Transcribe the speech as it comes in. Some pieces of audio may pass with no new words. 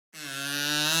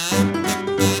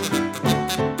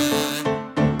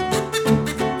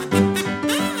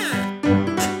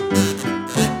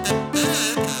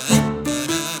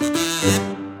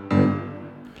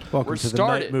Welcome We're to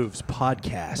started. the Night Moves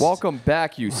podcast. Welcome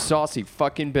back, you saucy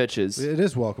fucking bitches. It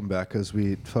is welcome back because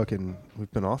we've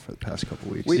been off for the past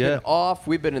couple weeks. We've been off.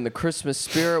 We've been in the Christmas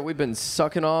spirit. We've been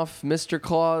sucking off Mr.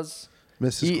 Claus,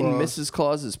 Mrs. eating Claus. Mrs.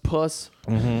 Claus's puss.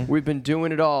 We've been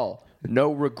doing it all.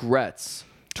 No regrets.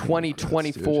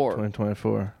 2024.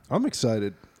 2024. I'm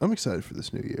excited. I'm excited for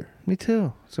this new year. Me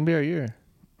too. It's gonna be our year.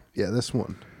 Yeah, this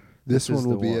one. This is one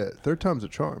will the be one. it. Third time's a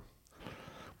charm.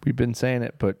 We've been saying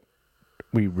it, but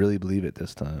we really believe it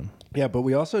this time. Yeah, but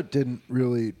we also didn't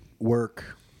really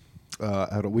work.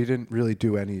 We didn't really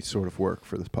do any sort of work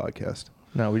for this podcast.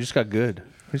 No, we just got good.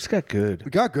 We just got good.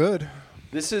 We got good.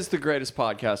 This is the greatest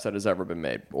podcast that has ever been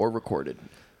made or recorded.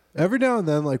 Every now and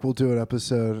then, like, we'll do an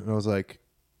episode, and I was like,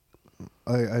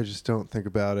 I just don't think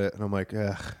about it, and I'm like,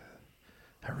 ugh,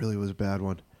 that really was a bad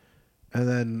one. And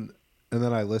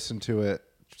then I listened to it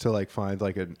to like find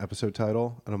like an episode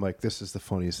title, and I'm like, this is the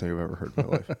funniest thing I've ever heard in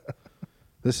my life.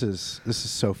 This is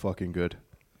so fucking good.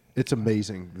 It's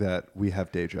amazing that we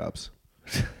have day jobs.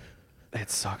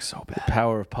 It sucks so bad.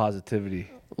 Power of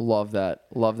positivity. Love that.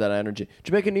 Love that energy.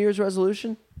 Did you make a New Year's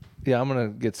resolution? Yeah, I'm gonna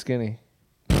get skinny.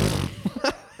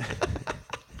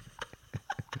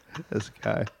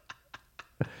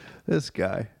 This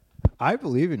guy. I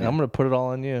believe in you. I'm gonna put it all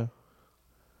on you.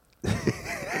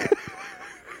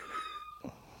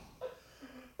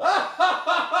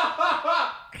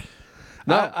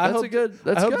 No, I that's hope, a good.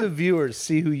 That's I hope good. the viewers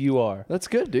see who you are. That's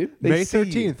good, dude. They May see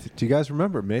you. 13th. Do you guys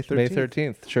remember May 13th? May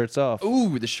 13th, shirts off.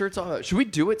 Ooh, the shirt's off. Should we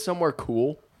do it somewhere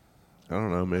cool? I don't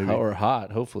know, maybe. Or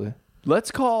hot, hopefully.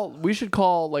 We should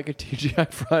call like a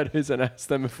TGI Fridays and ask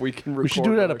them if we can record. We should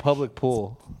do it at a like- public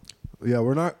pool. Yeah,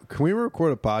 we're not. Can we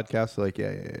record a podcast? Like,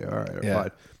 yeah. All right, Yeah.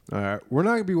 fine. All right. We're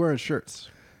not gonna be wearing shirts.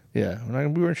 Yeah, we're not gonna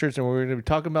be wearing shirts, and we're gonna be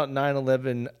talking about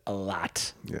 9/11 a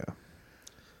lot. Yeah.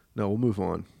 No, we'll move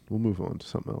on. We'll move on to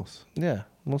something else. Yeah,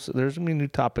 there's gonna be new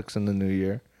topics in the new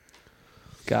year.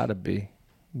 Gotta be.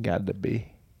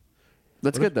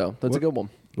 That's good though. That's a good one.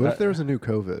 What if there was a new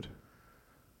COVID?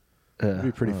 It'd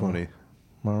be pretty funny.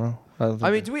 I don't know.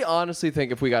 I mean, do we honestly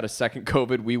think if we got a second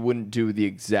COVID, we wouldn't do the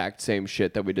exact same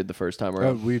shit that we did the first time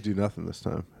around? We'd do nothing this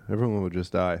time. Everyone would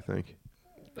just die, I think.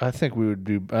 I think we would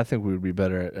be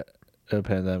better at a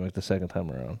pandemic the second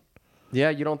time around. Yeah,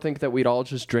 you don't think that we'd all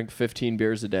just drink 15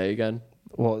 beers a day again?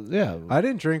 Well, yeah. I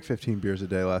didn't drink 15 beers a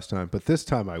day last time, but this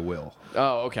time I will.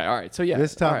 Oh, okay. All right. So yeah.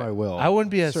 This time all right. I will. I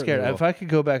wouldn't be as Certainly scared. will. If I could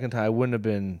go back in time, I wouldn't have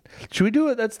been. Should we do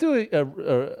it? Let's do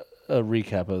a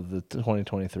recap of the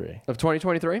 2023. Of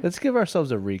 2023? Let's give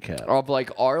ourselves a recap. Of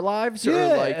like our lives or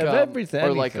Yeah, like of everything,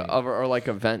 or like anything. or like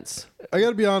events. I got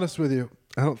to be honest with you.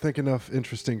 I don't think enough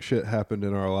interesting shit happened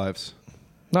in our lives.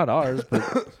 Not ours, but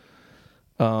It's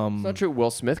not true. Will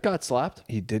Smith got slapped.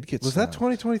 he did get. Was that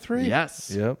 2023?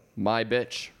 Yes. Yep. My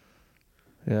bitch.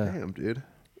 Yeah. Damn, dude.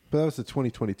 But that was the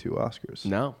 2022 Oscars.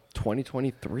 No,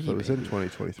 2023. So it was in baby.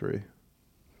 2023. You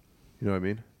know what I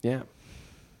mean? Yeah.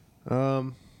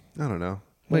 I don't know.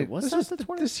 Wait, what's This, that? was, The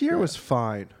 20? this year was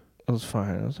fine. it was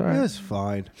fine. It was all It right. was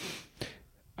fine.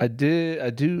 I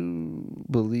do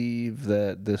believe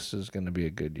that this is going to be a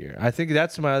good year. I think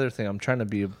that's my other thing. I'm trying to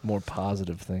be a more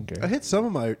positive thinker. I hit some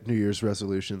of my New Year's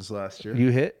resolutions last year. You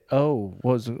hit? Oh,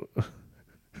 was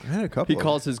I had a couple. He of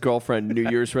calls his girlfriend New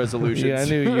Year's resolutions. yeah? I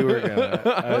knew you were gonna.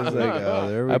 I was like, go.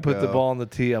 There we I put the go. ball on the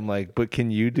tee. I'm like, but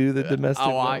can you do the domestic?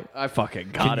 Oh, one? I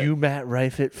fucking got Can it. you Matt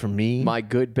Rife it for me? My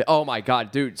good. Oh my god,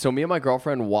 dude. So me and my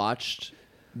girlfriend watched,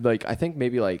 like I think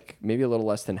maybe a little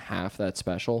less than half that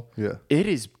special. Yeah. It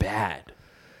is bad.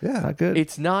 Yeah. Not good.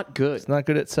 It's not good. It's not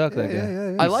good at suck. that guy.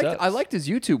 yeah. I He liked sucks. I liked his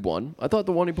YouTube one. I thought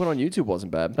the one he put on YouTube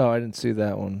wasn't bad. Oh, I didn't see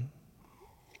that one.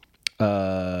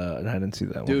 I didn't see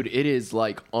that one. Dude, it is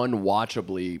like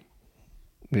unwatchably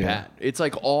yeah. bad. It's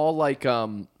like all like I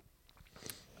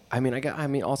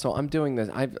mean also I'm doing this.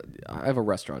 I have a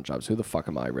restaurant job, so who the fuck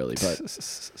am I really?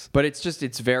 But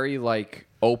it's very like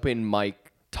open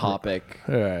mic topic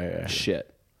All right.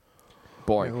 shit.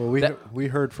 Boring. Yeah, well, That- we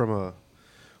heard from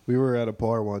we were at a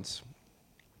bar once,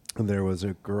 and there was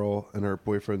a girl and her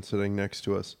boyfriend sitting next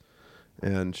to us,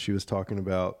 and she was telling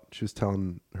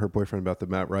her boyfriend about the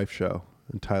Matt Rife show,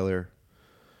 and Tyler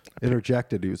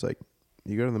interjected. He was like,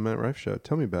 "You go to the Matt Rife show?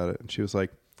 Tell me about it." And she was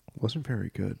like, "Wasn't very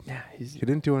good. yeah, He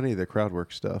didn't do any of the crowd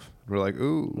work stuff." And we're like,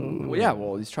 "Ooh."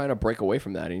 well, he's trying to break away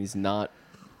from that, and he's not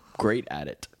great at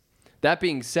it. That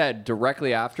being said,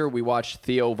 directly after we watched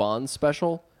Theo Von's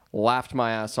special, laughed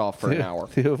my ass off for an hour.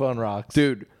 Theo Von Rocks.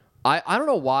 Dude, I don't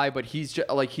know why, but he's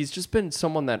just been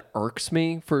someone that irks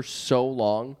me for so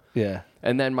long. Yeah.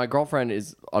 And then my girlfriend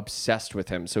is obsessed with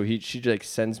him, so she like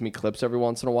sends me clips every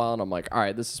once in a while, and I'm like, all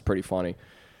right, this is pretty funny.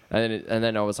 And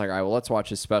then I was like, all right, well, let's watch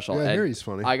his special. Yeah, I and hear he's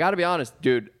funny. I got to be honest,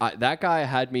 dude, that guy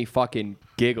had me fucking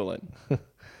giggling.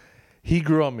 He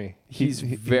grew on me. He's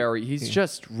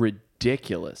just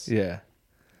ridiculous. Yeah.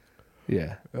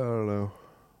 Yeah. I don't know.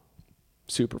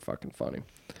 Super fucking funny.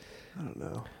 I don't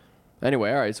know.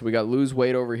 Anyway, all right, so we got lose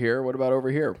weight over here. What about over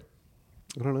here?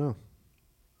 I don't know.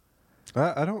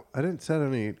 I didn't set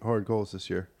any hard goals this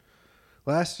year.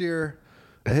 Last year,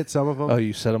 I hit some of them. Oh,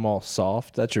 you set them all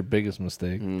soft? That's your biggest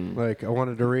mistake. Like I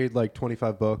wanted to read like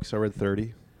 25 books. I read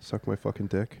 30. Suck my fucking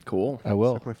dick. Cool. I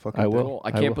will. Suck my fucking I dick. will. Cool.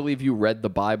 I can't believe you read the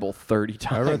Bible 30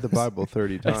 times. I read the Bible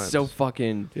 30 times. That's so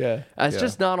fucking. Yeah. That's Yeah.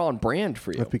 just not on brand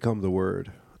for you. I've become the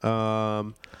word. I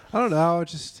don't know. I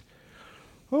just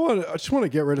want to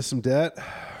get rid of some debt.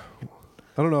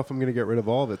 I don't know if I'm going to get rid of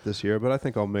all of it this year, but I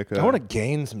think I'll make a. I want to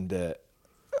gain some debt.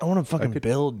 I want to fucking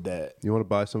build debt. You want to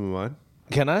buy some of mine?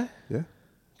 Can I? Yeah,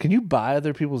 Can you buy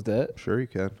other people's debt? sure you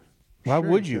can. Why Sure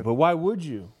would you you? can. But why would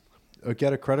you?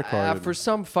 Get a credit card. For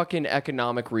some fucking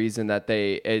economic reason that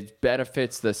it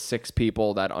benefits the 6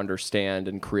 people that understand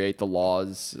and create the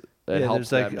laws. That helps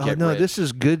there's like, them oh get no, rich. this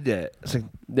is good debt. It's like,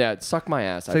 Yeah, suck my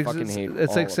ass. I fucking hate.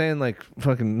 It's all like of saying like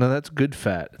fucking no, that's good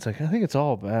fat. It's like I think it's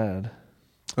all bad.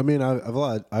 I mean,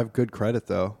 I have good credit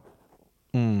though,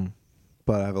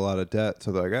 but I have a lot of debt.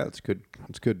 So they're like,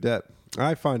 it's good debt.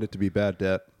 I find it to be bad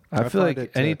debt. I feel find like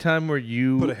it to anytime where put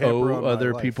you a hamper on owe my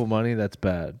other life. people money, that's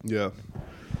bad. Yeah.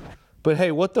 But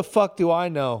hey, what the fuck do I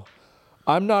know?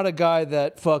 I'm not a guy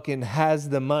that fucking has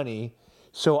the money,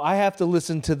 so I have to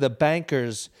listen to the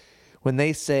bankers when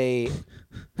they say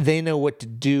they know what to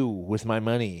do with my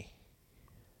money.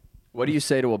 What do you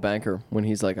say to a banker when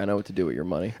he's like, "I know what to do with your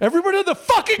money"? Everybody on the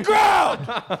fucking ground!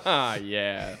 Ah,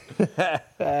 yeah,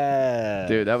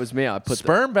 dude, that was me. I put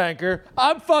Sperm banker,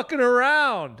 I'm fucking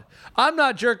around. I'm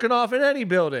not jerking off in any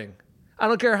building. I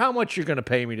don't care how much you're going to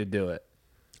pay me to do it.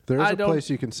 There's I a don't- place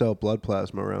you can sell blood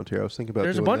plasma around here. I was thinking about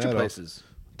There's a doing bunch of that places.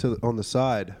 on the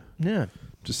side, Yeah.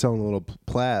 just selling a little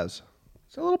plas.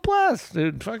 It's a little blast,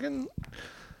 dude. Fucking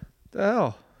the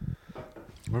hell.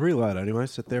 Where are you at anyway?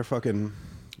 Sit there, fucking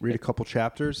read a couple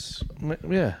chapters,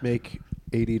 Yeah. make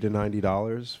 $80 to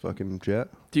 $90, fucking jet.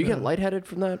 Do you get lightheaded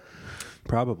from that?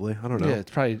 Probably. I don't know. Yeah,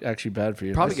 it's probably actually bad for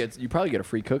you. You probably get a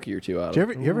free cookie or two out Do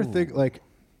of it. you ever think like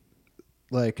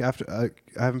after I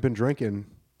haven't been drinking,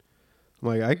 I'm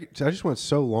like I just went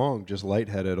so long just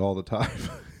lightheaded all the time,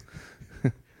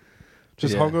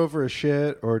 just Yeah. hungover as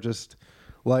shit or just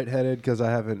lightheaded because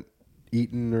I haven't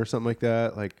eaten or something like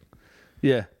that. Like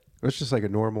Yeah. it's just like a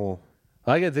normal.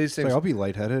 I get these things. Like, I'll be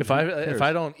lightheaded. If Who I cares?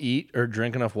 don't eat or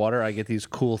drink enough water, I get these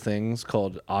cool things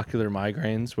called ocular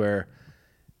migraines where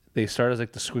they start as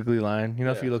like the squiggly line. You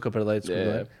know, if you look up at a light squiggly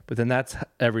Yeah. line. But then that's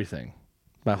everything.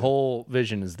 My whole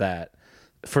vision is that.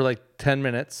 For like 10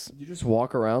 minutes. You just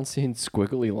walk around seeing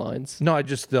squiggly lines. No,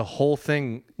 the whole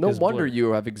thing No is wonder blurred.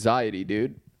 you have anxiety,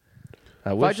 dude.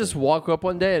 I If wish I just woke up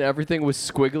one day and everything was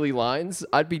squiggly lines,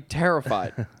 I'd be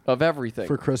terrified of everything.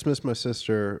 For Christmas, my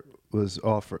sister was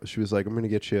she was like, I'm going to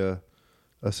get you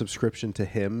a subscription to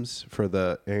Hims for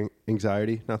the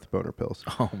anxiety, not the boner pills.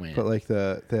 Oh, man. But like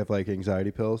they have like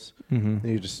anxiety pills. And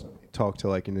you just talk to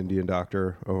like an Indian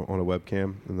doctor on a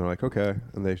webcam and they're like, okay.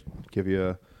 And they give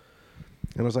you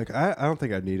and I was like, I don't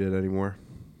think I need it anymore.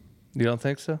 You don't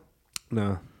think so?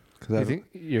 No. Because You think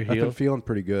you're I've been healed? feeling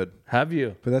pretty good. Have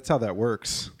you? But that's how that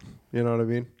works. You know what I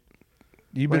mean?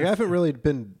 You've Like, been I haven't really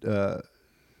been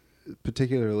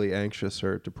particularly anxious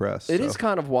or depressed. It so. is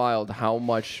kind of wild how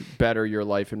much better your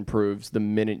life improves the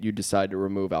minute you decide to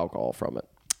remove alcohol from it.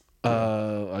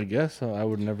 I guess so. I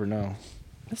would never know.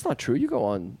 That's not true. You go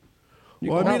on.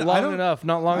 Well, I Not mean, long enough.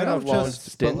 Not long I enough. don't long just,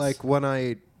 but stints. like when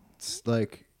I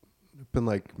like been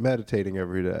like meditating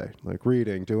every day, like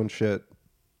reading, doing shit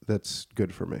that's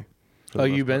good for me. for the Oh,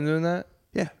 most you've been doing that?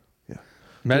 Yeah, yeah. Dude,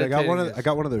 Meditating I is-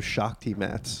 got one of those Shakti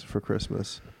mats for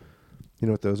Christmas. You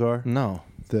know what those are? No.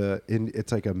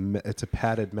 It's like it's a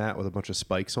padded mat with a bunch of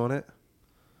spikes on it.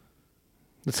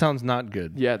 That sounds not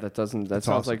good. Yeah, that sounds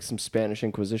awesome. like some Spanish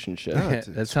Inquisition shit. Yeah. that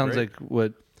it's sounds great. like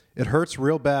what. It hurts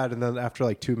real bad, and then after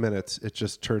like 2 minutes, it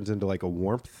just turns into like a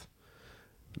warmth.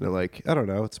 They're like, I don't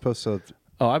know. It's supposed to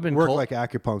Oh, I've been work cold, like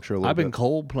acupuncture a little I've been bit.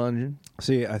 cold plunging.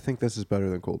 See, I think this is better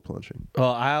than cold plunging.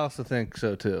 Well, I also think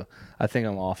so too. I think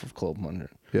I'm off of cold plunging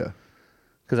Yeah.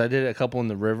 because I did a couple in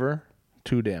the river.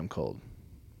 Too damn cold.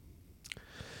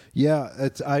 Yeah, I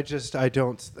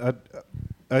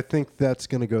think that's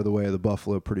gonna go the way of the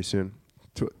buffalo pretty soon.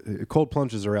 Cold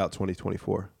plunges are out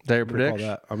 2024. Their I'm gonna call prediction.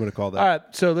 that. I'm going to call that. All right,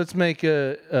 so let's make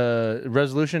a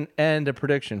resolution and a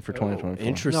prediction for 2024.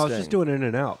 interesting. No, let's just do an in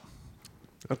and out.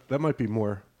 That might be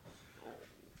more.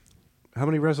 How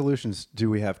many resolutions do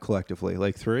we have collectively?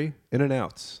 Like 3 in and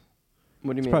outs.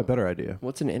 What do you It's mean? probably a better idea.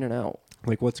 What's an in and out?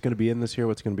 Like what's going to be in this year?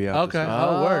 What's going to be out? Okay. This year?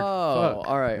 Oh, word. Oh, Fuck.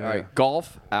 all right, all right.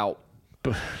 Golf out.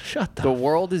 Shut the. The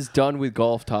world is done with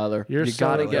golf, Tyler. You're you so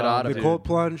got to get dumb, out of The it. cold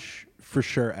plunge for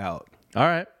sure out. All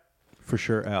right. For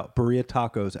sure out. Burrito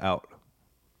tacos out.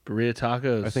 Burrito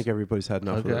tacos. I think everybody's had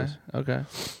enough of Okay. those. Okay.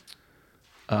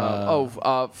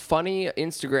 Funny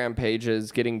Instagram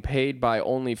pages getting paid by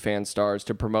OnlyFans stars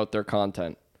to promote their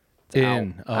content. It's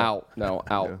In. Out. Oh. Out. No,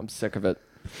 out. Yeah. I'm sick of it.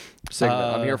 Sick of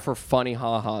it. I'm here for funny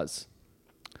ha-has.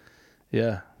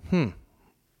 Yeah.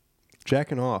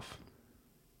 Jacking off.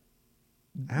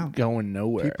 Going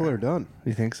nowhere. People are done.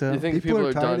 You think so? You think People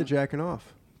are tired done? of jacking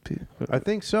off. I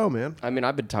think so, man. I mean,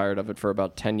 I've been tired of it for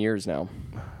about 10 years now.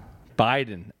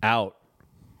 Biden out.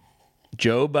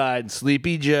 Joe Biden,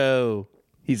 Sleepy Joe,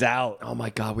 he's out. Oh my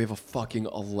God, we have a fucking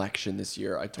election this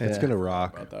year. I told It's you going to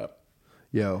rock. about that.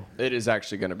 Yo. It is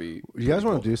actually going to be. You guys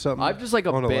want to do something? I've just like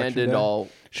on election abandoned day? all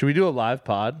Should we do a live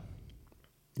pod?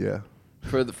 Yeah.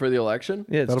 for the election.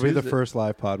 Yeah, it's That'll be the Tuesday. first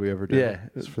live pod we ever do. Yeah,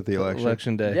 It's for the election.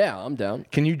 Election day. Yeah, I'm down.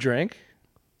 Can you drink?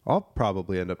 I'll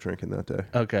probably end up drinking that day.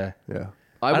 Okay, Yeah.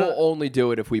 I will don't- only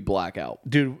do it if we black out.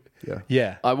 dude. Yeah.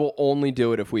 Yeah, I will only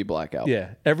do it if we black out.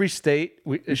 yeah. Every state,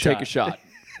 we Take a shot.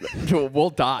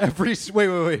 We'll die.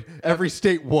 Wait. Every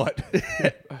state what?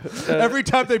 Every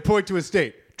time they point to a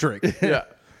state, drink. Yeah.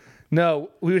 No,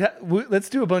 let's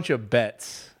do a bunch of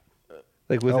bets.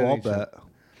 Like with I'll bet.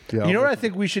 Yeah. You know what I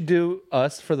think we should do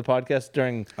us for the podcast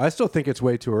during? I still think it's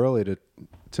way too early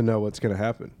to know what's going to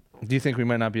happen. Do you think we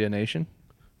might not be a nation?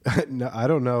 No, I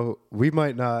don't know. We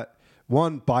might not.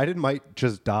 One, Biden might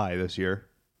just die this year.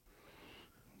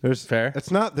 Fair.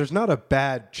 There's not a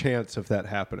bad chance of that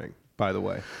happening, by the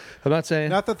way. I'm not saying.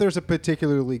 Not that there's a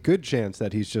particularly good chance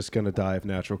that he's just going to die of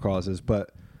natural causes,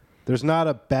 but there's not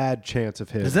a bad chance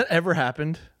of him. Has that ever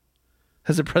happened?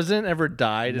 Has a president ever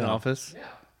died in office?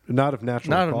 Not of natural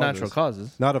Not causes. of natural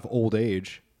causes. Not of old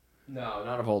age. No,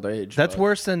 not of old age. That's but-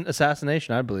 worse than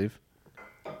assassination, I believe.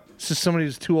 It's just somebody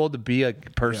who's too old to be a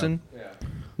person. Yeah.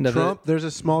 No, Trump, there's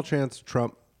a small chance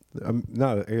Trump,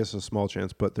 not I guess a small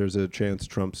chance, but there's a chance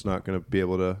Trump's not going to be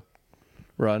able to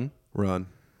run. run.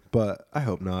 But I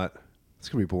hope not. It's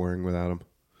going to be boring without him.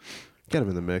 Get him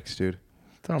in the mix, dude.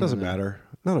 Doesn't matter.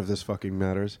 None of this fucking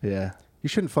matters. Yeah. You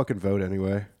shouldn't fucking vote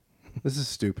anyway. This is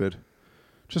stupid.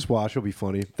 Just watch. It'll be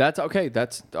funny. That's okay.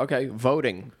 That's okay.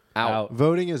 Voting out.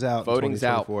 Voting is out. Voting's in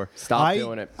out. 2024. Stop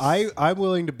doing it. I'm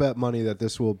willing to bet money that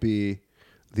this will be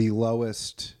the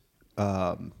lowest,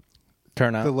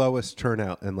 Turnout. the lowest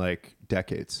turnout in like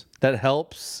decades. That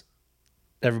helps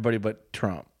everybody but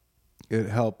Trump. It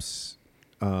helps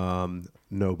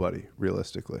nobody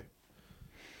realistically.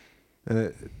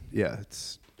 And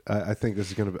it's. I think this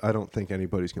is gonna. I don't think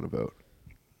anybody's gonna vote.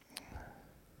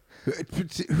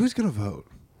 Who's gonna vote?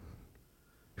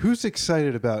 Who's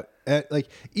excited about like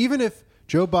even if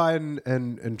Joe Biden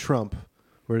and Trump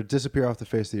were to disappear off the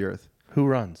face of the earth? Who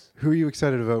runs? Who are you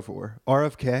excited to vote for?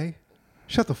 RFK?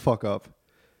 Shut the fuck up.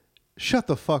 Shut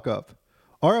the fuck up.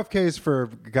 RFK is for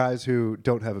guys who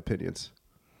don't have opinions.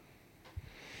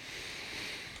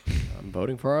 I'm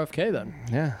voting for RFK then.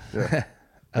 Yeah.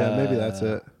 Yeah, maybe that's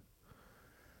it.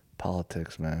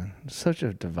 Politics, man. It's such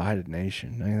a divided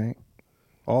nation, I think.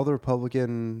 All the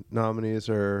Republican nominees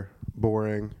are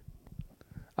boring.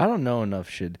 I don't know enough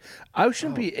shit. I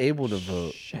should be able to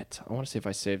vote. Shit. I want to see if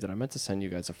I saved it. I meant to send you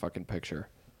guys a fucking picture.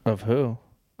 Of who?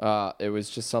 It was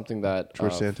just something that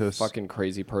George Santos fucking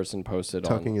crazy person posted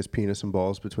Tucking on. his penis and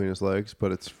balls between his legs,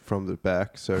 but it's from the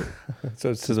back, so So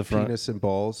it's to the front. penis and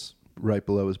balls right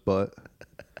below his butt.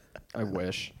 I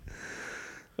wish.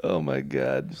 Oh my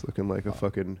god. It's looking like a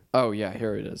fucking... Oh yeah,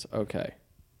 here it is. Okay.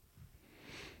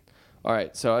 All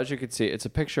right. So as you can see, it's a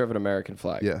picture of an American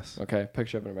flag. Yes. Okay.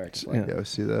 Picture of an American flag. Yeah, I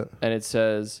see that. And it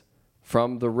says,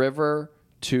 "From the river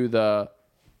to the,"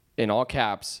 in all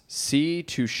caps, "sea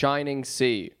to shining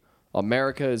sea,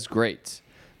 America is great."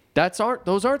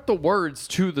 Those aren't the words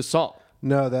to the song.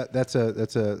 No, that's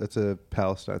a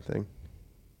Palestine thing.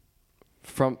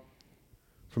 From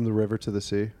From the river to the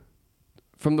sea.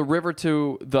 the river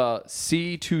to the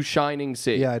sea to shining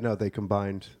sea. Yeah, I know. They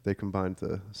combined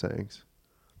the sayings.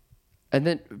 And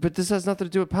then, but this has nothing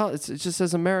to do with Palestine. It just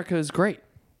says America is great.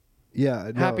 Yeah,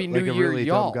 no, Happy like New a Year, really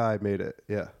y'all. dumb guy made it.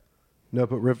 Yeah. No,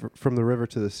 but from the river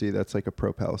to the sea, that's like a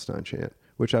pro-Palestine chant,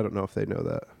 which I don't know if they know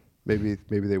that. Maybe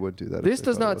they would do that. if This they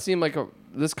does thought it not was. seem like a.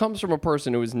 This comes from a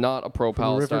person who is not a From the river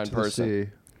pro-Palestine to the person.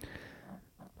 sea.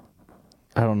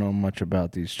 I don't know much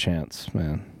about these chants,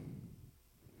 man.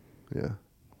 Yeah.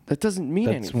 That doesn't mean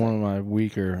That's anything. one of my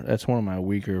weaker. That's one of my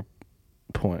weaker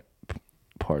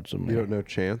parts of me. You don't know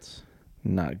chance?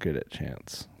 Not good at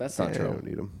chants. That's not I true. don't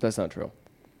need them. That's not true.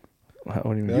 What do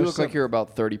you mean? You There's look like some- you're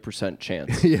about 30%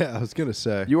 chance. Yeah, I was gonna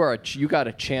say. You are you got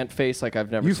a chant face like I've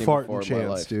never You seen fart before in in my chance,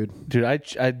 life. dude. Dude,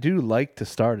 I do like to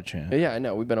start a chant. Yeah, I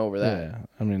know. We've been over that. Yeah,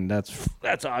 I mean that's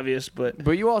obvious, but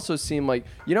But you also seem like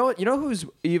you know what? You know who's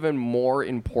even more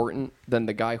important than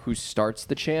the guy who starts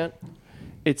the chant?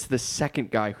 It's the second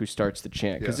guy who starts the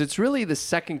chant because Yeah. it's really the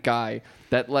second guy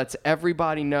that lets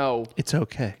everybody know, it's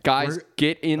okay. guys, We're-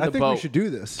 get in the I think boat. we should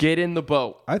do this. Get in the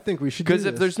boat. I think we should do Because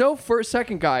if this. there's no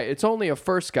second guy, it's only a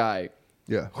first guy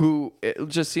Yeah. who it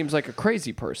just seems like a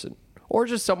crazy person. Or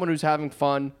just someone who's having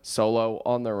fun solo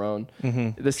on their own.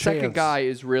 The second Chance. guy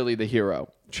is really the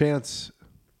hero. Chance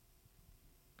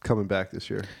coming back this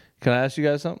year. Can I ask you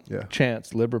guys something? Yeah.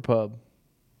 Chance, lib or pub?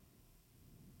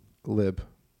 Lib.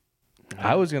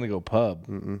 I was gonna go pub.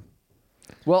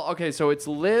 Well, okay, so it's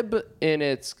lib in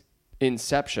its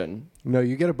inception. No,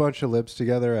 you get a bunch of libs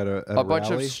together at a Bunch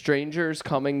rally, of strangers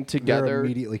coming they're together.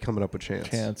 immediately coming up with chants.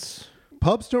 Chance.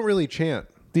 Pubs don't really chant.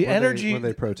 The when energy when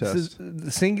they protest.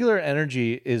 The singular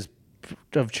energy is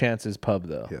of Chance's pub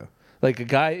though. Yeah. Like a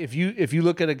guy, if you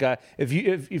look at a guy, if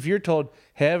you're told,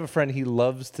 hey, I have a friend, he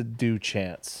loves to do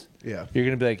chants. Yeah. You're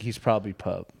gonna be like, he's probably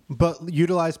pub. But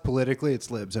utilized politically, it's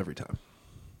libs every time.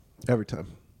 Every time.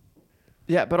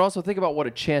 Yeah, but also think about what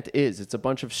a chant is. It's a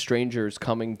bunch of strangers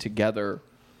coming together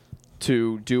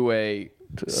to do a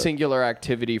singular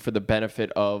activity for the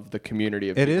benefit of the community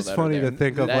of It people is that are funny there. to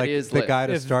think of That like is the lit. guy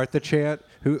to start the chant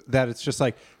that it's just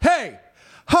like, hey,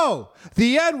 ho,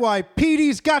 the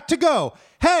NYPD's got to go.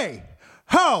 Hey,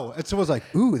 ho. And someone's like,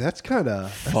 ooh, that's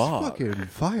fucking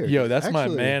fire. Yo, that's my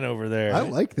Actually, man over there. I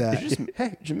like that. Hey,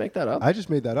 did you make that up? I just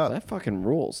made that up. That fucking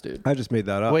rules, dude. I just made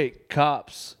that up. Wait,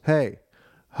 cops Hey,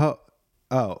 ho.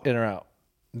 Oh, in or out?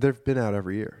 they've been out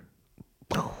every year.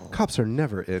 Cops are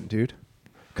never in, dude.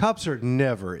 Cops are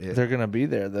never in. They're gonna be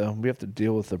there though. We have to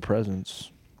deal with their presence.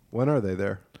 When are they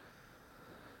there?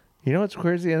 You know what's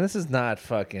crazy? And this is not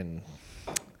fucking.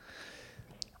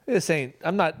 This ain't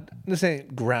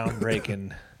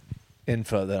groundbreaking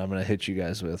info that I'm gonna hit you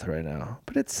guys with right now.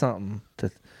 But it's something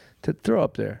to throw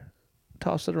up there.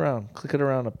 Toss it around. Click it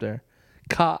around up there.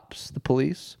 Cops, the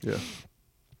police. Yeah.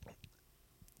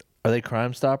 Are they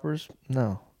crime stoppers?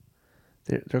 No.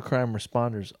 They're crime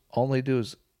responders. All they do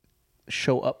is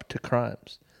show up to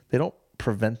crimes. They don't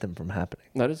prevent them from happening.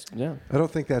 That is, yeah. I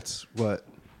don't think that's what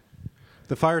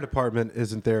the fire department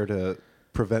isn't there to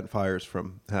prevent fires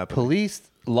from happening.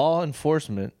 Police, law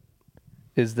enforcement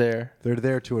is there. They're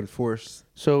there to enforce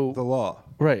So the law,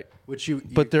 right. which you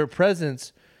But their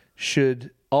presence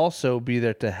should also be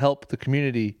there to help the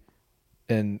community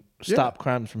and stop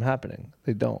crimes from happening.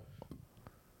 They don't.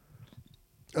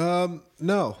 no.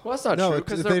 Well, that's not no, true it's-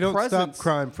 because if their they don't presence, stop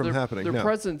crime from their, happening. Their no,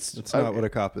 presence. That's not what a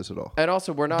cop is at all. And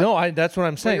also, we're not. No, that's what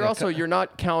I'm But saying. you're also you're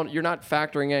not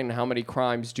factoring in how many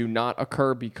crimes do not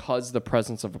occur because the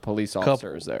presence of a police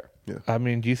officer is there. I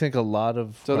mean, do you think a lot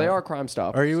of So they are crime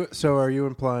stoppers. Are you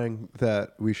implying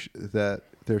that that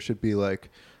there should be like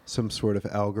some sort of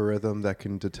algorithm that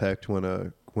can detect when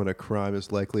a crime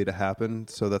is likely to happen,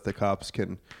 so that the cops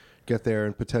can get there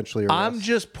and potentially arrest? I'm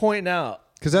just pointing out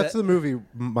because that's the movie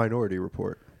Minority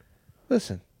Report.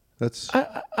 Listen, That's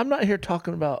I'm not here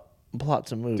talking about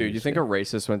plots of movies. Dude, you think a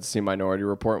racist went to see Minority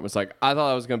Report and was like, I thought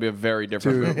that was going to be a very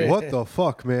different movie. dude. What the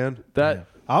fuck, man? That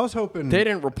I was hoping they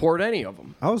didn't report any of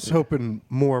them. I was hoping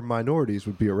more minorities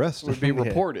would be arrested. Would be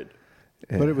reported.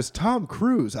 But it was Tom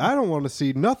Cruise. I don't want to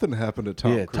see nothing happen to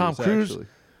Tom Yeah, Cruise. Tom Cruise. Actually.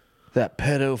 that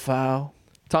pedophile?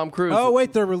 Tom Cruise. Oh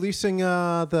wait, they're releasing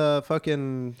the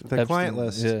Epstein, client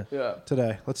list Yeah.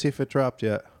 today. Let's see if it dropped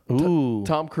yet. Ooh.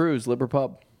 Tom Cruise, Liber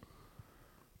Pub.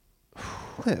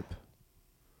 Clip.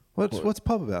 What's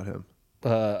pub about him?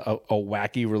 A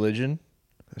wacky religion.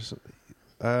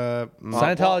 Mm.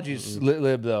 Scientology's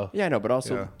lib though. Yeah, I know, but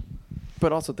also, Yeah.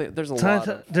 there's a lot.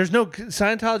 Of, There's no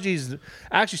Scientology's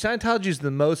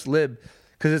the most lib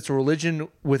because it's a religion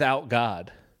without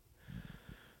God.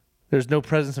 There's no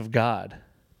presence of God.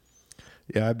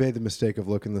 Yeah, I made the mistake of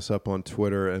looking this up on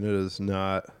Twitter, and it is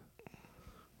not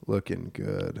looking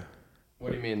good.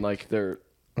 what do you mean? Like they're.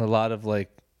 A lot of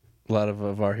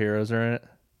our heroes are in it.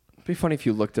 It'd be funny if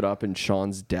you looked it up and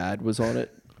Sean's dad was on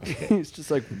it. He's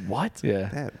just like, what? Yeah.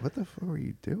 Dad, what the fuck are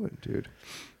you doing, dude?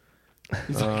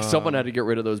 He's like, someone had to get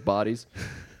rid of those bodies.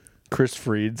 Chris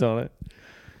Fried's on it.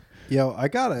 Yo, I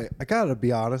gotta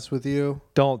be honest with you.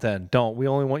 Don't. We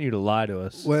only want you to lie to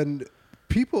us. When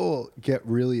people get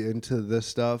really into this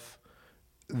stuff,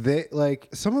 they like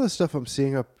some of the stuff I'm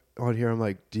seeing up on here. I'm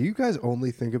like, do you guys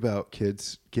only think about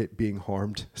kids being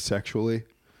harmed sexually?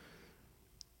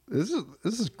 This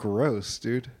is gross,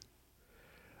 dude.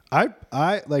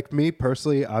 I like me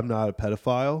personally, I'm not a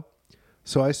pedophile,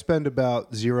 so I spend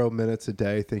about 0 minutes a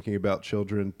day thinking about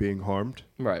children being harmed,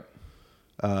 Right.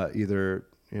 either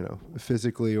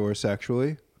physically or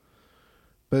sexually.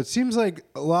 But it seems like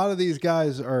a lot of these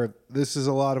guys this is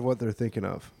a lot of what they're thinking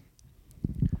of.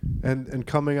 And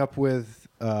coming up with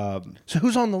So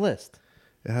who's on the list?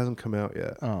 it hasn't come out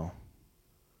yet. Oh.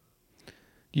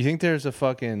 You think there's a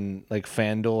fucking like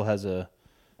FanDuel has a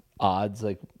odds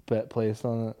like bet placed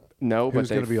on it? No, but Who's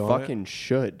they gonna be on it? fucking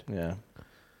should. Yeah.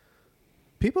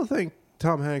 People think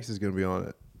Tom Hanks is going to be on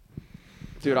it.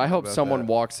 Dude, I hope about someone that.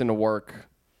 walks into work,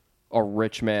 a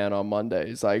rich man on Monday.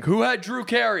 He's like, who had Drew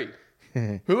Carey?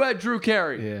 Who had Drew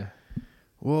Carey? Yeah.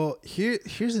 Well,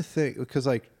 here's the thing, because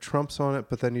like Trump's on it,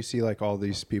 but then you see like all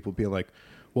these people being like,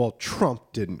 well,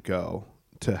 Trump didn't go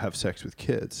to have sex with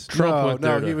kids. Trump went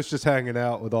there he to- was just hanging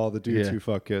out with all the dudes Yeah. who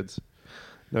fuck kids.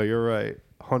 No, you're right.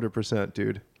 100%,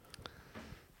 dude.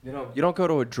 You don't go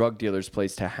to a drug dealer's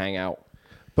place to hang out.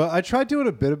 But I tried doing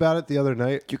a bit about it the other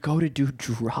night. You go to do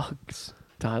drugs,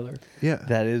 Tyler. Yeah.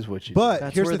 That is what you But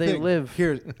That's here's where the they thing. live.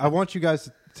 Here, I want you guys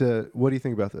to. What do you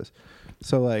think about this?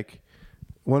 So, like,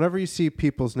 whenever you see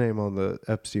people's name on the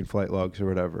Epstein flight logs or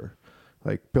whatever,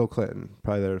 like Bill Clinton,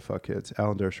 probably there to fuck kids.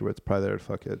 Alan Dershowitz, probably there to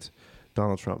fuck kids.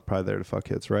 Donald Trump, probably there to fuck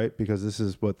kids, right? Because this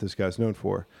is what this guy's known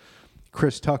for.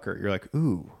 Chris Tucker, you're like,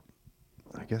 ooh,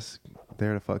 I guess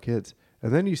there to fuck kids.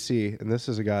 And then you see, and this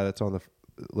is a guy that's on the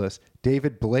list,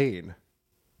 David Blaine,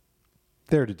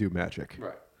 there to do magic.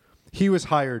 Right. He was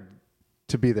hired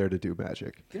to be there to do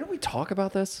magic. You know we talk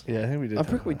about this? Yeah, I think we did. I'm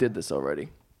pretty we did this already.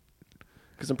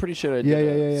 Because I'm pretty sure I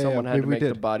did. Yeah, Someone had maybe to we make the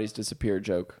did. bodies disappear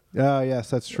joke, Yes,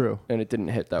 that's true. and it didn't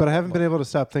hit that. But I one. haven't been able to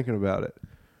stop thinking about it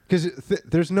because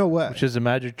there's no way. Which is a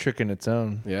magic trick in its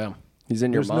own. Yeah, he's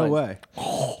in your There's mind. no way.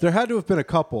 There had to have been a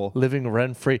couple. Living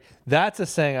rent free. That's a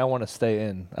saying I want to stay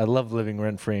in. I love living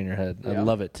rent free in your head. I Yeah.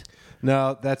 love it.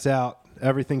 No, that's out.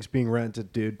 Everything's being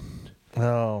rented, dude.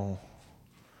 Oh.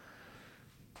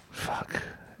 Fuck.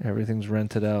 Everything's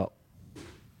rented out.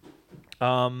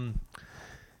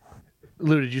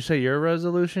 Lou, did you say your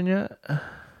resolution yet?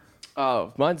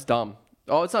 Oh, mine's dumb.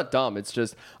 Oh, it's not dumb. It's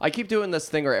just I keep doing this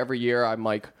thing where every year I'm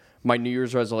like, my New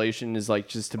Year's resolution is like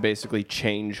just to basically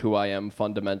change who I am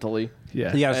fundamentally.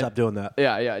 Yeah. You gotta stop doing that.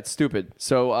 Yeah, it's stupid.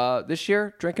 So this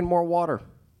year, drinking more water.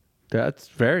 That's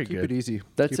very Keep good. it easy.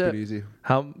 That's Keep it. it easy.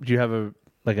 How do you have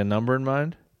a number in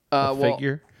mind? A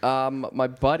figure? My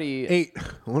buddy 8.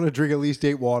 I want to drink at least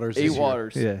 8 waters. this 8 year.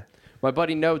 waters. Yeah. My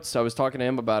buddy Notes, I was talking to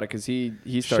him about it because he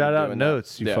started Shout out doing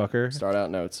Notes, that. you fucker. Start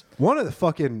out Notes. One of the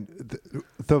fucking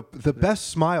the best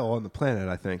smile on the planet,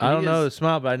 I think. I don't He know is- the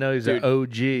smile, but I know he's Dude, an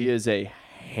OG. He is a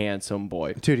handsome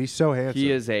boy. Dude, he's so handsome. He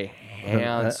is a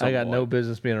handsome I got boy. no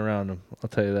business being around him. I'll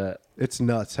tell you that. It's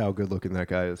nuts how good looking that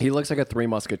guy is. He looks like a Three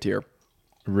Musketeer.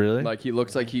 Really? Like he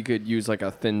looks like he could use like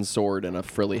a thin sword and a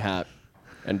frilly hat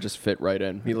and just fit right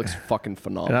in. He looks fucking and I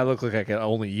phenomenal. look like I can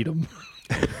only eat them.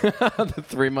 The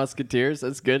Three Musketeers,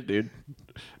 that's good, dude.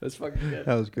 That's fucking good.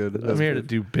 That was good. I'm here to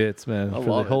do bits, man. For the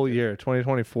love it, whole dude. year,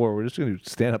 2024. We're just going to do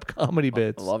stand-up comedy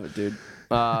bits. I love it, dude.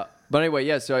 But anyway,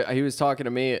 yeah. So he was talking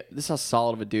to me. This is how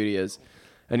solid of a dude he is,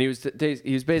 and he was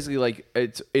basically like,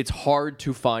 it's hard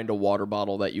to find a water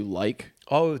bottle that you like,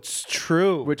 Oh, it's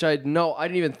true. which I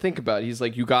didn't even think about. He's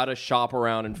like, you gotta shop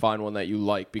around and find one that you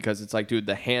like because it's like, dude,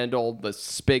 the handle, the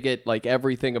spigot, like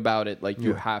everything about it, like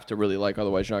you have to really like,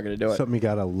 otherwise you're not gonna do it. Something you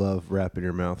gotta love wrapping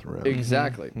your mouth around.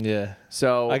 Exactly. Yeah.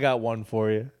 So I got one for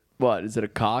you. what is it? A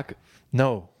cock?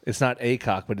 No, it's not a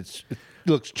cock, but it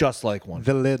looks just like one.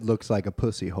 The lid looks like a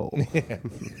pussy hole.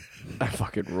 That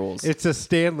fucking rules. It's a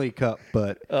Stanley cup,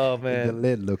 but Oh, the man.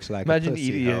 lid looks like Imagine a pussy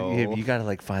eating hole. it. You got to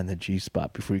like find the G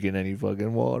spot before you get any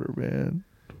fucking water, man.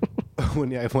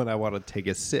 when I want to take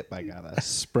a sip, I gotta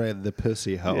spread the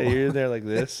pussy hole. Yeah, you're there like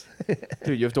this.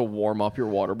 Dude, you have to warm up your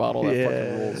water bottle. That fucking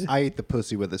Yeah. rules. I eat the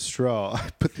pussy with a straw. I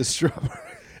put the straw.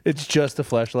 It's just a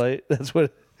flashlight. That's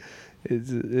what it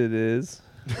is.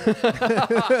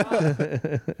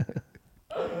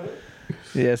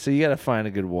 Yeah, so you got to find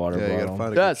a good water Yeah, you gotta bottle.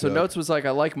 find a Yeah, good so jug. Notes was like,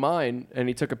 I like mine. And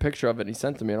he took a picture of it and he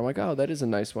sent it to me. And I'm like, oh, that is a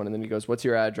nice one. And then he goes, what's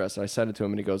your address? And I sent it to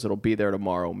him and he goes, it'll be there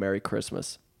tomorrow. Merry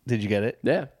Christmas. Did you get it?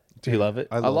 Yeah. Do you love it?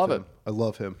 love him. it. I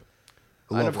love him.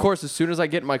 And of course, as soon as I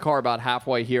get in my car about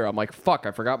halfway here, I'm like, fuck,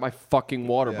 I forgot my fucking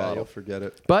water Yeah, bottle. you'll forget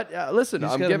it. But listen,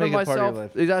 just I'm gotta giving make it part of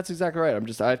myself. your That's exactly right.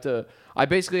 I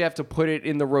basically have to put it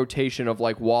in the rotation of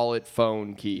like wallet,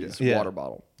 phone, keys, Yeah. water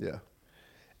bottle. Yeah.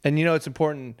 And it's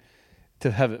important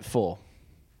to have it full.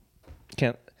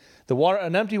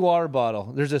 An empty water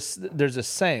bottle. There's a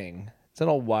saying. It's an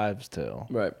old wives' tale.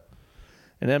 Right.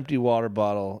 An empty water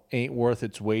bottle ain't worth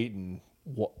its weight in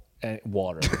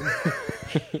water.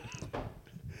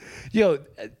 Yo,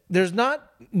 there's not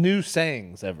new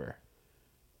sayings ever.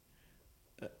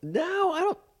 No, I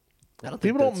don't think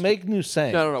People don't make new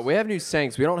sayings. No. We have new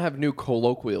sayings. We don't have new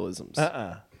colloquialisms.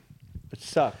 It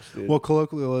sucks, dude. Well,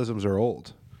 colloquialisms are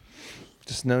old.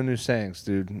 Just no new sayings,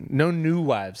 dude. No new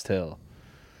wives' tale.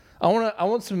 I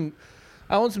want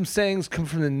some sayings come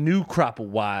from the new crop of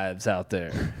wives out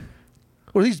there.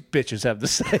 What do these bitches have to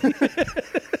say?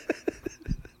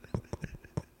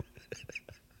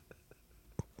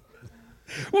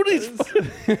 What are these?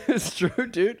 It's true,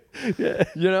 dude. Yeah.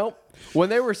 You know, when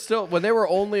they were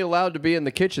only allowed to be in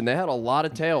the kitchen, they had a lot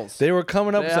of tales. They were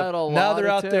coming up They with had a something. Now lot they're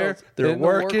of out there. tales They're in the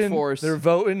working. workforce. They're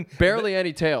voting. Barely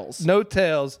any tales. No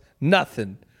tails.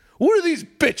 Nothing. What do these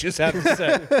bitches have to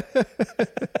say?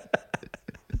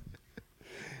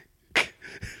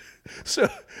 So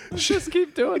Just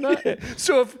keep doing that.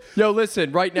 So if Yo,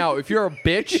 listen, right now, if you're a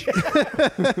bitch,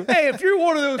 hey, if you're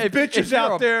one of those bitches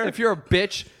out there, if you're a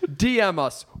bitch, DM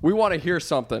us. We want to hear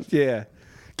something. yeah,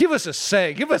 give us a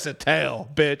say, give us a tale,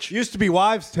 bitch. Used to be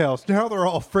wives' tales. Now they're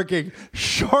all freaking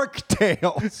shark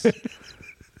tales.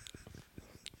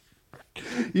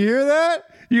 You hear that?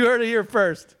 You heard it here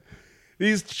first.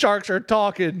 These sharks are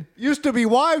talking. Used to be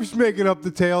wives making up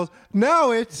the tales.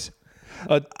 Now it's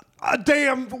A a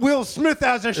damn Will Smith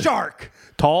as a shark.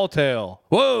 tall tale.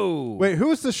 Whoa. Wait, who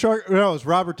was the shark? No, it was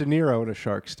Robert De Niro in A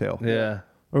Shark's Tale. Yeah.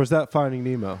 Or was that Finding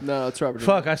Nemo? No, it's Robert.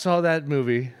 Fuck, I saw that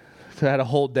movie. I had a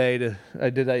whole day I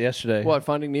did that yesterday. What,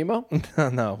 Finding Nemo?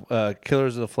 No,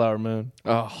 Killers of the Flower Moon.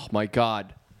 Oh, my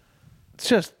God. It's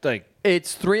just like,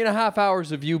 It's 3.5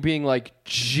 hours of you being like,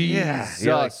 Jesus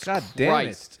you're like, God damn it.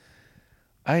 Christ.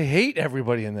 I hate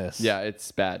everybody in this. Yeah,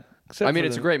 it's bad. Except I mean, for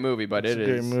it's a great movie, but It's a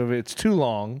great movie. It's too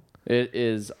long. It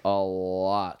is a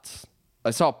lot. I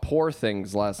saw Poor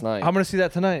Things last night. I'm gonna see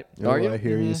that tonight. Are you? I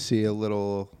hear you see a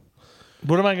little.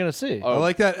 What am I gonna see? I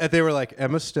like that. They were like,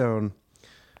 Emma Stone,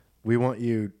 we want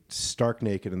you stark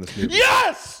naked in this movie.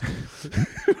 Yes.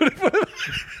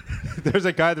 There's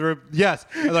a guy that yes.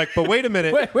 I'm like, but wait a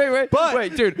minute.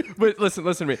 Wait, dude. Wait, listen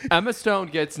to me. Emma Stone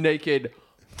gets naked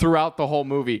throughout the whole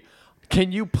movie.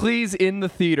 Can you please, in the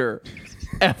theater,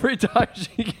 every time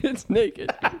she gets naked?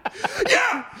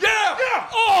 Yeah.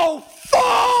 Oh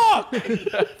fuck!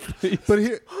 But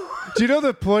here, do you know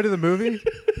the point of the movie?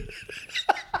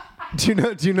 Do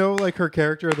you know like her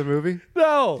character in the movie?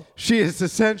 No. She is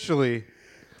essentially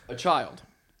A child.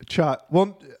 a child.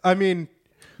 Well, I mean,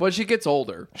 When she gets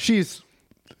older, she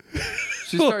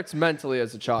starts mentally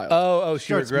as a child. Oh, she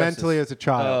starts regresses. mentally as a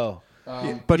child,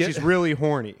 Oh. but Yeah. she's really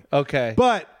horny. Okay.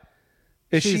 But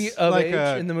is she she's of like age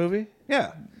a- in the movie?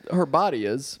 yeah, Her body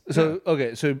is. So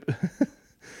okay, so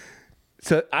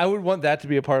so I would want that to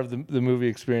be a part of the movie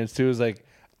experience too. Is like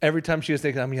every time she gets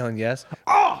naked, I'm yelling yes.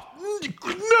 Oh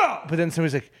no! But then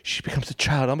somebody's like, she becomes a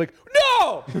child. I'm like,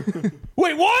 no!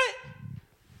 Wait, what?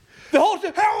 The whole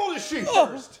time. How old is she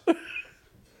first?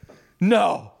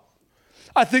 No,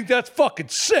 I think that's fucking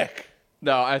sick.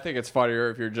 No, I think it's funnier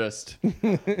if you're just. do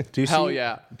you Hell see,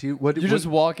 yeah. Do you what? You just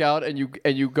walk out and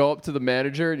you go up to the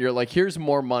manager and you're like, "Here's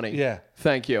more money." Yeah.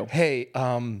 Thank you. Hey,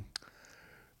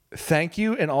 thank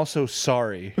you, and also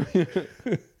sorry.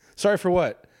 Sorry for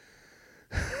what?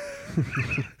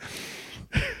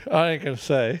 I ain't gonna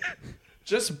say.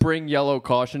 Just bring yellow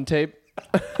caution tape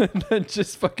and then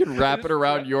just fucking wrap it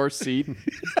around your seat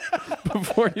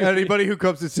before you. Anybody who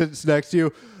comes and sits next to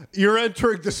you, you're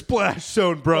entering the splash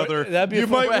zone, brother. That'd be a you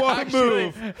fun- might want to Actually,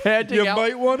 move. handing You out-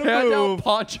 might want to hand out move.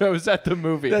 ponchos at the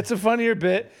movie. That's a funnier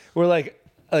bit where like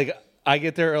I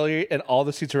get there early and all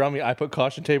the seats around me, I put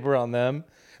caution tape around them.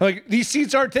 I'm like, these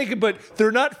seats aren't taken, but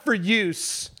they're not for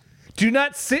use. Do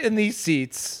not sit in these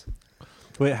seats.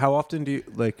 Wait, how often do you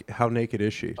like? How naked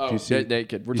is she? oh, do you see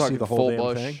naked. We're you see talking the whole full damn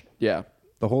bush. thing? Yeah,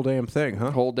 the whole damn thing,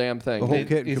 huh? whole damn thing. The whole They-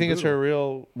 kit. You think it's her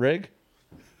real rig?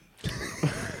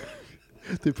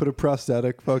 They put a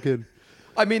prosthetic fucking.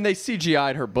 I mean, they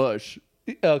CGI'd her bush.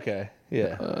 Okay,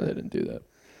 yeah. They didn't do that.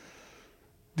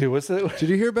 Dude, what's that? Did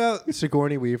you hear about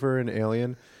Sigourney Weaver in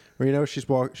Alien? Where she's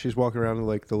walking around in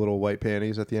like the little white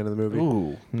panties at the end of the movie.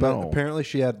 Ooh, But no. apparently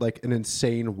she had like an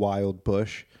insane wild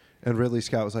bush, and Ridley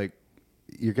Scott was like,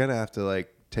 "You're gonna have to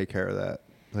like take care of that."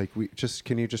 Like,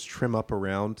 can you just trim up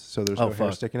around so there's no hair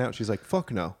fuck. sticking out? She's like,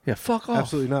 fuck no. Yeah, fuck off.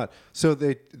 Absolutely not. So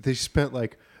they spent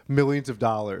like millions of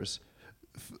dollars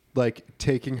like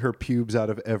taking her pubes out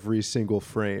of every single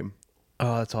frame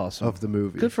Oh, that's awesome. of the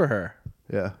movie. Good for her.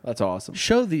 Yeah. That's awesome.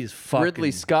 Show these fucking...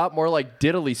 Ridley Scott, more like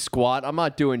diddly squat. I'm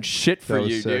not doing shit for That was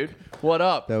you, sick. dude. What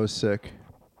up? That was sick.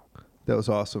 That was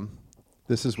awesome.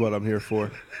 This is what I'm here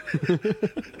for.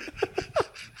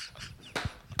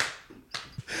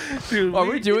 Dude, Are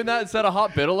we doing that instead of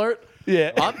Hot Bit Alert?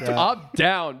 Yeah. I'm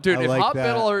down. Dude, I if like Hot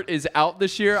that. Bit Alert is out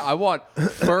this year, I want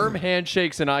firm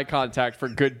handshakes and eye contact for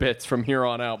good bits from here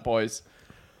on out, boys.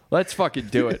 Let's fucking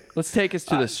do it. Let's take us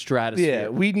to the stratosphere. Yeah,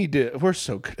 we need to... We're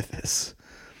so good at this.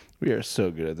 We are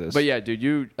so good at this. But yeah,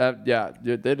 dude,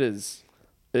 it is.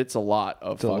 It's a lot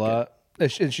of it's a fucking. lot.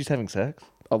 And she's having sex?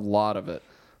 A lot of it.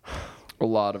 A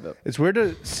lot of it. It's weird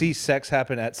to see sex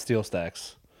happen at Steel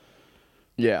Stacks.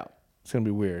 Yeah. It's going to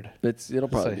be weird. It'll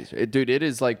probably like- be. Dude, it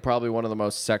is like probably one of the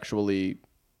most sexually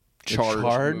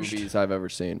charged movies I've ever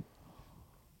seen.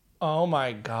 Oh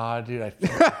my God, dude.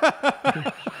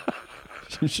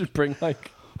 You should bring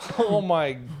like. Oh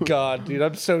my God, dude.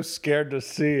 I'm so scared to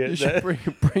see it. You should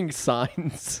bring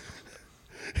signs.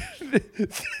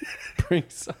 Bring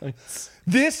signs.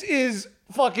 This is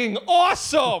fucking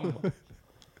awesome.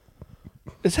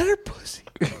 Is that her pussy?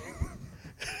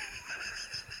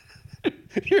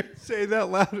 You're saying that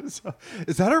loud as hell.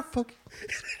 Is that her fucking...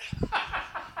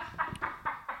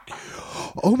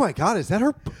 Oh my God, is that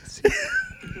her pussy?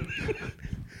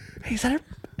 Hey, is that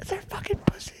her fucking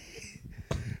pussy?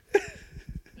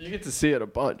 You get to see it a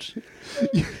bunch.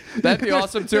 That'd be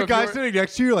awesome too. The if guy you were- sitting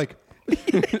next to you, like,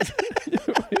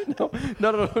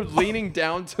 no, leaning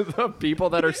down to the people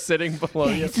that are sitting below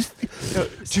you.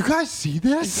 do you guys see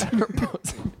this?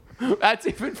 That's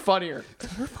even funnier.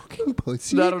 Her fucking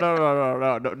pussy. No,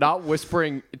 not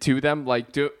whispering to them,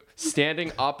 like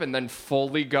standing up and then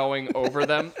fully going over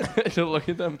them to look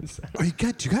at them. Do you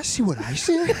guys see what I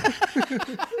see?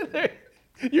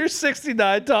 You're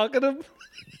 69 talking to...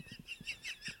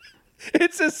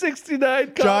 It's a 69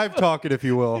 cup. Jive talking, if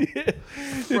you will.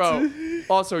 Bro,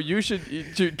 also, you should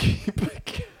keep a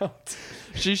count.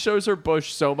 She shows her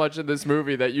bush so much in this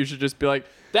movie that you should just be like,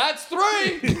 that's 3!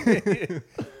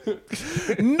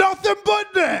 Nothing but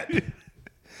that.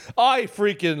 I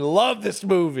freaking love this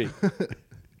movie.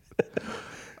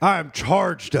 I'm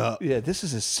charged up. Yeah, this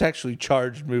is a sexually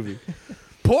charged movie.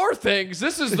 Poor things.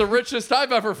 This is the richest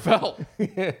I've ever felt.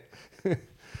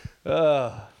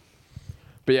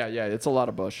 But yeah, it's a lot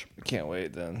of bush. Can't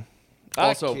wait then.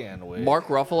 Also, I can't wait. Mark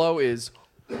Ruffalo is...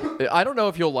 I don't know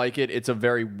if you'll like it. It's a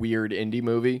very weird indie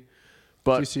movie. Do you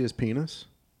But see his penis?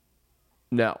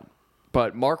 no.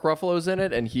 But Mark Ruffalo's in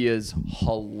it, and he is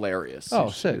hilarious. Oh,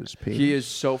 sick. His penis. He is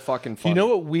so fucking funny. You know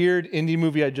what weird indie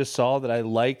movie I just saw that I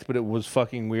liked, but it was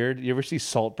fucking weird? You ever see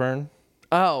Saltburn?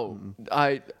 Oh,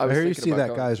 I I was hear you thinking see about that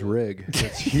going guy's to- rig.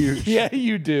 It's huge. Yeah,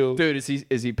 you do. Dude,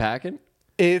 is he packing?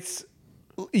 It's...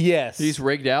 Yes. He's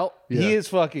rigged out? Yeah. He is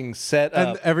fucking set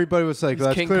And up. everybody was like, He's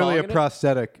that's King clearly Kong a in it?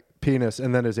 prosthetic penis.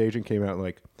 And then his agent came out and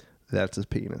like, that's his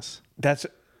penis. That's...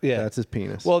 Yeah. That's his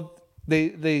penis. Well,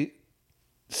 they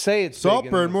say it's big Salt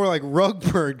in burn, the- more like rug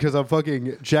burn, because I'm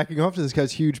fucking jacking off to this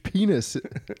guy's huge penis.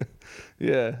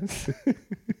 Yeah.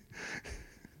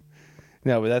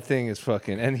 No, but that thing is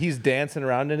fucking... And he's dancing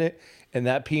around in it, and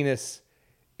that penis...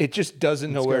 It just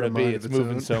doesn't know It's where got to a be. mind It's of its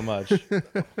moving own. so much.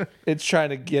 It's trying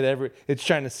to get It's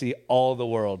trying to see all the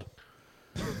world.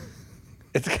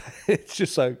 It's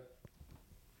just like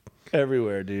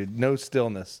everywhere, dude. No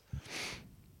stillness.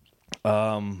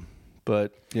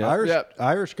 But yeah,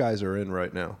 Irish guys are in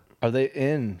right now. are they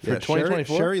in for Yeah,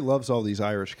 2024? Sherry loves all these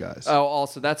Irish guys. Oh,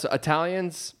 also, that's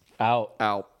Italians Out.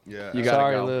 out. Yeah. You gotta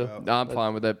Sorry, go. Lou. No, I'm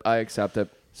fine with it. I accept it.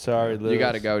 Sorry, Lewis. You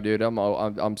gotta go, dude.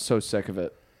 I'm so sick of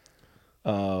it.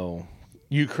 Oh,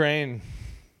 Ukraine.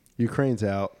 Ukraine's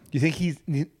out. You think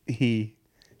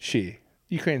she?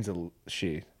 Ukraine's a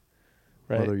she,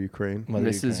 right? Mother Ukraine. Mother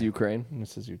Mrs. Ukraine.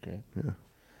 Mrs. Ukraine.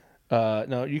 Yeah.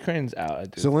 No, Ukraine's out. I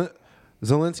do.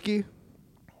 Zelensky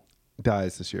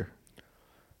dies this year.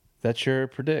 That's your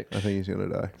prediction. I think he's gonna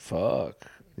die. Fuck.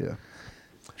 Yeah.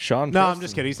 Sean. No, I'm Preston.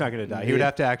 just kidding. He's not gonna die. He would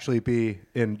have to actually be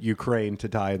in Ukraine to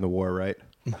die in the war, right?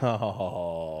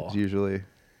 Oh, He's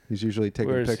usually taking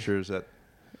Where's- pictures at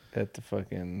at the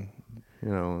fucking.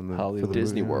 in the Hollywood. for the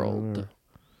Disney movie. World.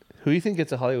 Who do you think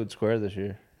gets a Hollywood Square this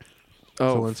year?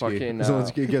 Oh, Zelensky. fucking.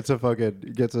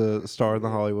 Zelensky gets a star in the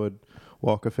Hollywood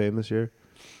Walk of Fame this year.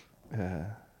 Yeah.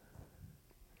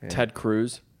 Ted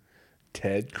Cruz.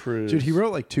 Ted Cruz. Dude, he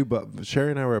wrote like 2 books.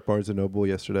 Sherry and I were at Barnes and Noble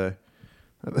yesterday,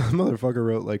 Motherfucker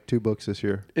wrote like 2 books this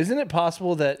year. Isn't it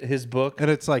possible that his book? And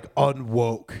it's like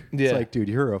unwoke. Yeah. It's like, dude,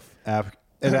 you're an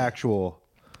actual.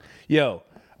 Yo,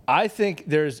 I think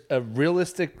there's a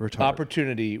realistic Retard.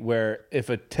 opportunity where if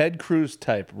a Ted Cruz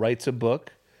type writes a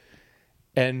book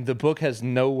and the book has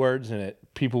no words in it,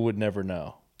 people would never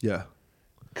know. Yeah.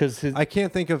 Because I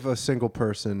can't think of a single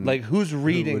person. like who's who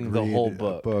reading would the read whole a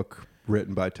book? book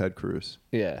written by Ted Cruz.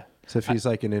 Yeah. So if he's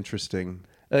like an interesting.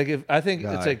 Like if I think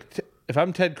guy. it's like if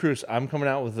I'm Ted Cruz, I'm coming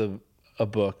out with a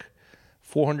book,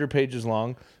 400 pages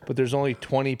long, but there's only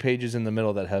 20 pages in the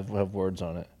middle that have words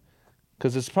on it.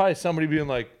 Because it's probably somebody being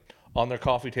like on their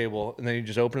coffee table, and then you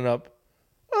just open it up.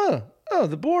 Oh,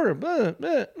 the border.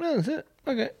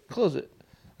 Okay, close it,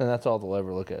 and that's all they'll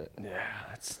ever look at it. Yeah,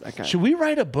 that's that guy. Should we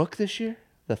write a book this year?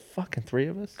 The fucking 3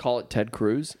 of us. Call it Ted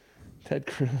Cruz? Ted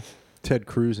Cruz. Ted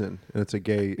Cruzin, and it's a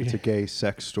gay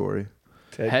sex story.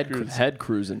 Head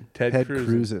cruising. Ted Head Cruz.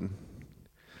 Cruzin.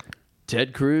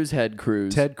 Ted Cruz, head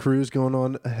cruise. Ted Cruz going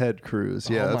on a head cruise.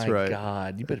 Yeah, Oh that's my right.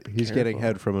 God, you better be He's getting careful.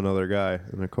 head from another guy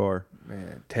in a car.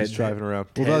 Man, He's driving around.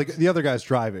 Well, Ted's- the other guy's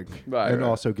driving Right, and right.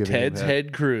 also giving Ted's him head.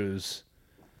 Head Cruise.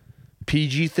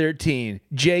 PG-13.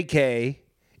 JK.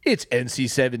 It's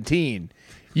NC-17.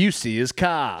 You see his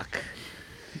cock.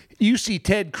 You see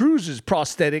Ted Cruz's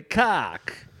prosthetic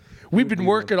cock. We've been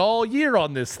working all year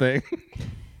on this thing.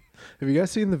 Have you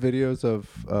guys seen the videos of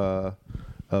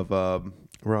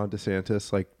Ron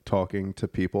DeSantis like talking to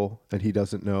people, and he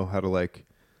doesn't know how to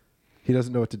he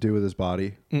doesn't know what to do with his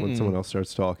body when someone else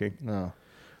starts talking. No.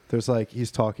 There's like he's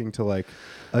talking to like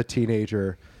a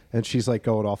teenager, and she's like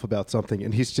going off about something,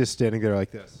 and he's just standing there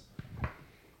like this.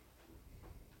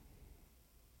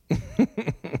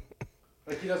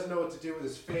 Like he doesn't know what to do with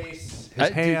his face, his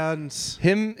Dude, hands.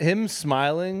 Him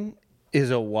smiling is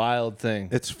a wild thing.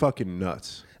 It's fucking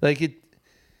nuts. Like it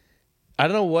I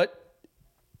don't know what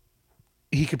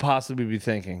he could possibly be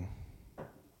thinking.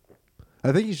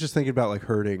 I think he's just thinking about like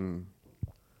hurting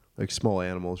like small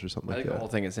animals or something I like think the that. whole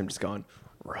thing is him just going,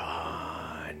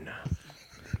 run.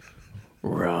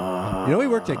 Run. You know, he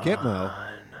worked at Gitmo.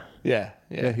 Yeah.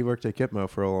 Yeah, he worked at Gitmo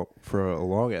for a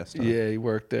long ass time. Yeah, he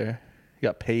worked there. He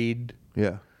got paid.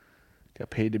 Yeah. Got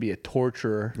paid to be a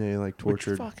torturer. Yeah, he like Which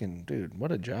tortured. fucking dude,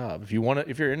 what a job! If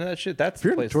you're into that shit, that's If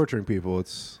you're the into place. torturing people,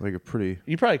 it's like a pretty.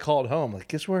 You probably called home like,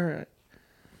 guess where?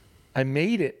 I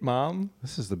made it, Mom.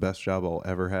 This is the best job I'll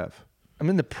ever have. I'm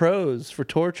in the pros for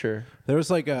torture. There was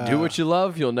like a Do what you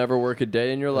love. You'll never work a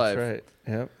day in your life. That's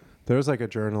right. Yep. There was like a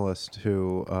journalist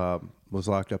who was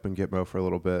locked up in Gitmo for a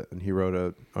little bit, and he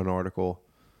wrote an article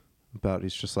about.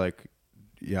 He's just like,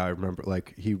 yeah, I remember.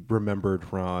 Like he remembered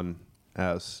Ron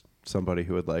as somebody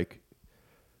who would like.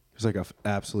 He was like an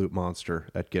absolute monster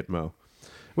at Gitmo.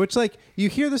 Which, like, you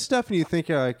hear this stuff and you think,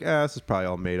 you're like, this is probably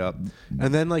all made up.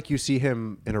 And then, like, you see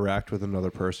him interact with another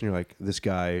person. You're like, this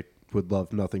guy would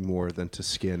love nothing more than to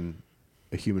skin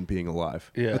a human being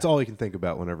alive. Yeah. That's all he can think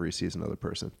about whenever he sees another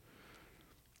person.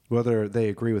 Whether they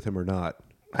agree with him or not.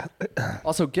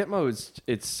 Also, Gitmo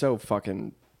it's so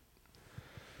fucking.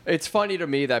 It's funny to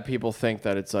me that people think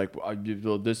that it's like,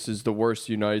 this is the worst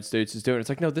the United States is doing. It's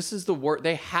like, no, this is the worst.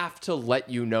 They have to let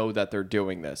you know that they're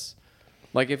doing this.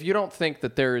 Like, if you don't think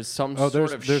that there is some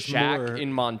sort of there's shack more.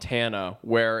 in Montana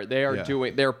where they are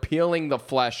they're peeling the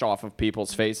flesh off of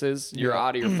people's faces, you're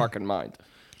out of your fucking mind.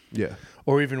 Yeah.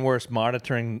 Or even worse,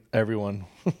 monitoring everyone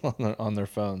on their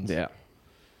phones. Yeah.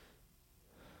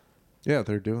 Yeah,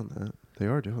 they're doing that. They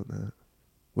are doing that.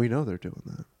 We know they're doing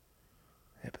that.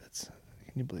 Yeah, but that's,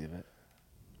 can you believe it?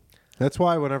 That's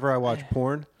why whenever I watch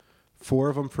porn, 4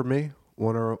 of them for me,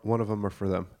 one of them are for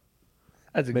them.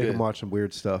 That's a Make good. them watch some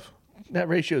weird stuff. That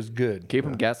ratio is good. Keep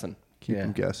them guessing. Keep Yeah.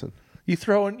 them guessing. You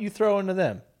throw into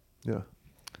them. Yeah.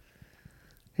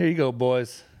 Here you go,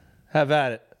 boys. Have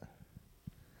at it.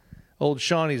 Old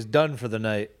Shawnee's done for the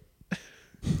night.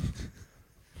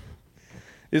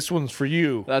 This one's for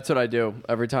you. That's what I do.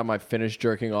 Every time I finish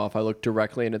jerking off, I look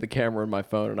directly into the camera in my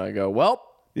phone and I go, well,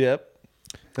 Yep.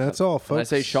 That's all, folks. and I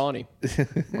say Shawnee.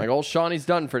 Like, old Shawnee's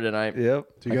done for tonight. Yep.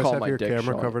 Do you I guys call have my your dick camera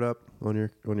Shawnee. covered up on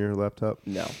your laptop?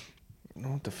 No.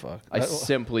 What the fuck? I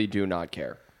simply do not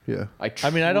care. Yeah. I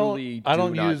I don't do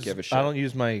not use give a shit. I don't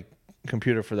use my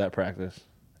computer for that practice.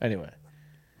 Anyway.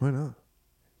 Why not?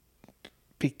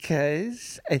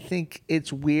 Because I think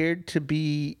it's weird to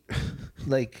be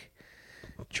like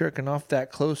jerking off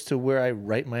that close to where I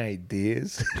write my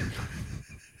ideas.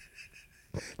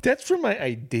 That's for my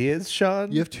ideas,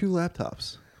 Sean. You have 2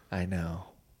 laptops. I know.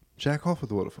 Jack off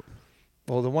with one of them.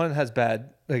 Well, the one has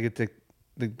bad, like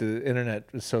the internet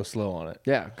is so slow on it.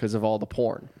 Yeah, because of all the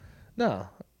porn. No,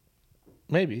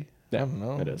 maybe. Yeah, I don't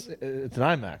know. it is. It's an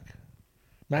iMac.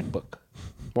 MacBook.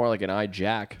 More like an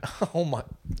iJack. Oh my.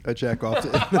 I jack off to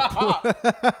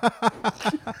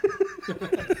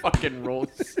Fucking rolls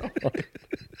so hard.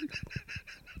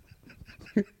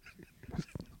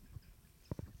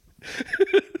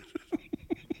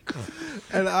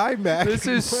 an iMac. This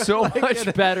is so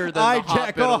much better than the Hot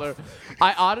iJack off. Biddler.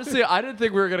 I didn't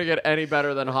think we were gonna get any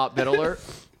better than Hot Biddler.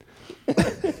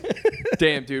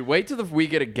 Damn, dude. Wait till we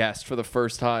get a guest for the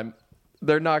first time.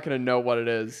 They're not gonna know what it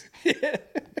is.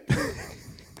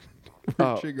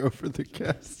 reaching over the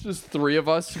guest. Just three of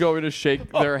us going to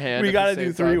shake their hand. We at gotta the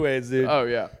do same time. 3 ways, dude. Oh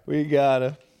yeah. We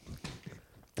gotta.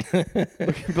 You'd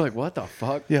be like, what the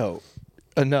fuck? Yo,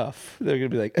 enough. They're gonna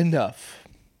be like, enough.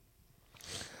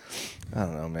 I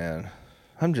don't know, man.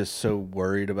 I'm just so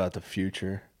worried about the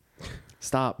future.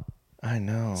 Stop. I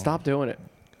know. Stop doing it.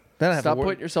 Then I have Stop to worry.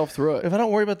 putting yourself through it. If I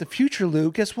don't worry about the future,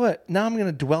 Lou, guess what? Now I'm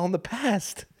gonna dwell in the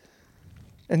past.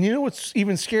 And you know what's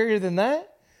even scarier than that?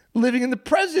 Living in the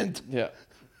present. Yeah.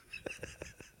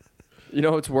 You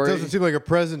know what's worrying? Doesn't seem like a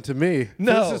present to me. If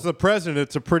No. this is the present.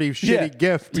 It's a pretty Yeah. shitty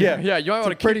gift. Yeah. Yeah, you might It's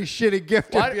want a to pretty shitty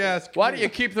gift if you ask. Why me. do you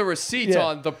keep the receipts Yeah.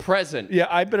 on the present? Yeah,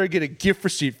 I better get a gift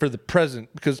receipt for the present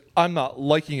because I'm not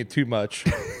liking it too much.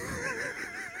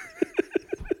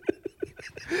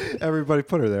 Everybody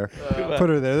put her there. Put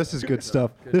her there. This is good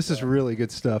stuff. This is really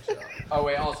good stuff. Oh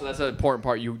wait, also that's an important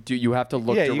part. You have to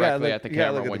look Yeah, you gotta directly look- at the you gotta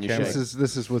camera look at when the you camera. shake.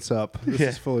 This is what's up. This Yeah.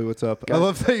 is fully what's up. I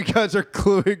love that you guys are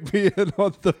cluing me in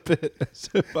on the bit as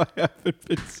if I haven't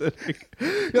been sitting.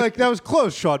 You're like, that was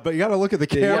close, Sean, but you got to look at the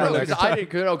Yeah, camera no, next 'cause time. I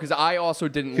didn't know because I also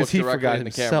didn't look 'Cause he directly forgot in the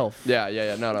himself. camera.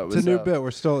 Yeah. No, it was It's a new uh, bit.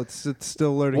 We're still it's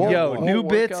still learning. Whoa, how to Yo, walk. whoa. new work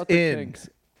bits out the in. kinks.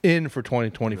 In for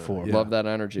 2024. Yeah. Love that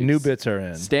energy. New bits are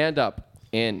in. Stand up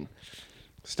in.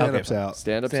 Stand-ups Okay. out.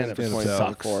 Stand up in Stand-up for sucks.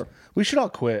 2024. We should all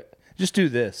quit. Just do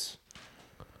this.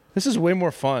 This is way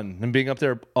more fun than being up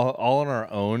there all on our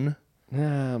own,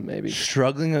 Yeah, maybe.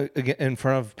 struggling in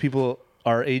front of people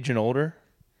our age and older.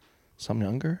 Some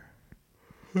younger,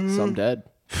 Some dead.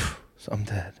 some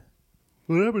dead.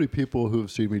 Well, how many people who have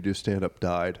seen me do stand-up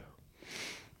died?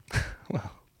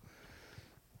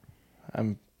 I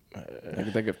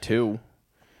can think of 2,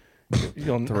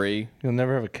 You'll 3. You'll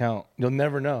never have a count. You'll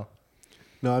never know.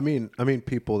 No, I mean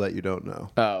people that you don't know.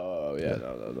 Oh yeah,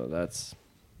 no. That's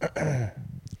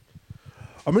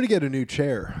I'm gonna get a new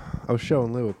chair. I was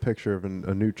showing Lou a picture of a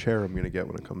new chair I'm gonna get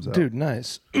when it comes out. Dude,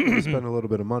 nice. Spend a little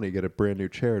bit of money, get a brand new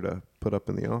chair to put up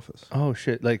in the office. Oh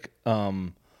shit! Like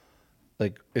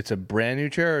it's a brand new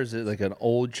chair, or is it like an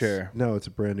old chair? No, it's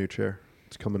a brand new chair.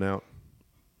 It's coming out.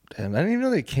 Damn, I didn't even know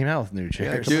they came out with new Yeah,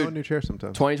 chairs. come Dude. out with a new chair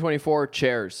sometimes. 2024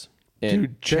 chairs. In.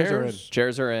 Dude, Chairs are in.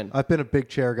 Chairs are in. I've been a big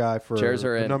chair guy for Chairs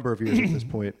are a in. number of years at this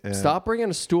point. And Stop bringing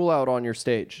a stool out on your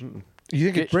stage. You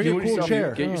think Get, Bring a get cool yourself-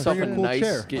 chair. Get Oh, yourself bring a a cool nice.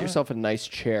 chair. Get yourself a nice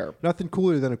chair. Nothing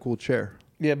cooler than a cool chair.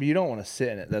 Yeah, but you don't want to sit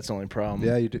in it. That's the only problem.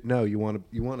 Yeah, you do. No, you want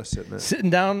to sit in it.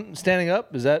 Sitting down, standing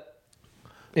up, is that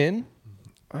in?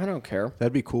 I don't care.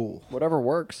 That'd be cool Whatever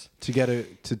works. to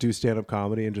do stand up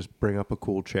comedy and just bring up a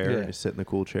cool chair Yeah. and just sit in the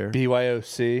cool chair.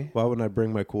 BYOC. Why wouldn't I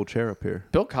bring my cool chair up here?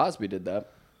 Bill Cosby did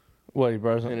that What, he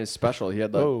brought in something? his special. He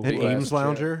had the Oh. An big ass Eames chair.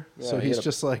 lounger, Yeah, so he he's had a-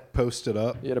 just like posted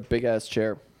up. He had a big ass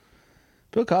chair.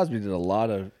 Bill Cosby did a lot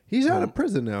of. He's out of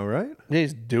prison now, right? Yeah,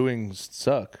 he's doing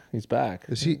suck. He's back.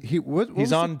 Is he? What He's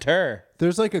was on tour.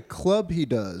 There's like a club he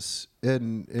does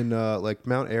in like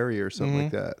Mount Airy or something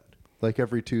like that. Like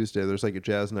every Tuesday, there's like a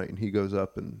jazz night, and he goes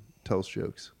up and tells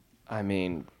jokes. I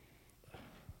mean,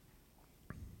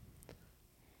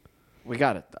 we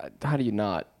got it. How do you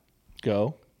not?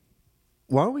 Go.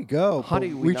 Why don't we go? How But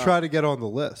do we we not? try to get on the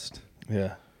list?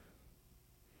 Yeah.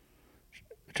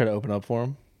 Try to open up for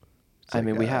him. I like,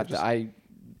 mean, we I have just- to.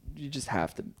 You just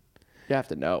have to. You have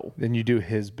to know. Then you do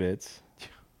his bits.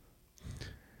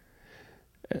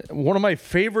 One of my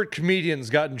favorite comedians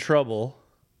got in trouble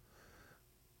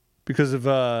because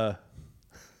of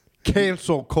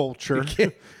Cancel culture.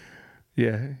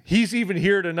 yeah. He's even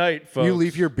here tonight, folks. You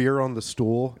leave your beer on the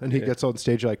stool, and he gets on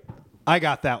stage like, "I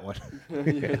got that one.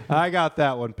 I got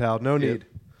that one, pal. No need.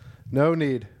 No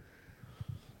need."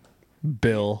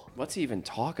 Bill. What's he even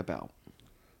talk about?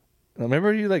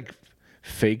 Remember you like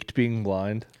faked being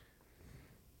blind?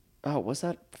 Oh, was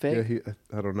that fake? Yeah,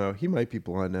 I don't know. He might be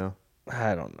blind now.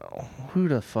 I don't know. Who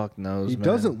the fuck knows? He man?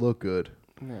 doesn't look good.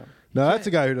 No. No, that's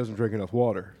a guy who doesn't drink enough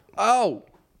water. Oh,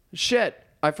 shit.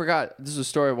 I forgot. This is a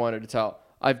story I wanted to tell.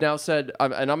 I've now said,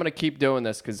 and I'm going to keep doing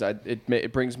this because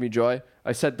it brings me joy.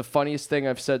 I said the funniest thing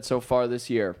I've said so far this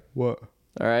year. What?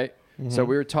 All right? So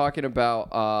we were talking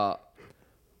about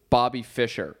Bobby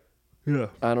Fischer. Yeah.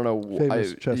 I don't know.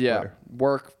 Famous chess player.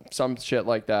 Work, some shit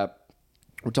like that.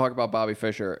 we're talking about Bobby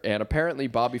Fischer, and apparently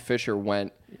Bobby Fischer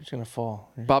went He's gonna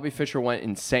fall.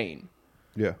 insane.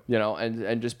 Yeah. You know,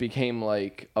 and just became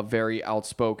like a very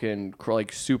outspoken,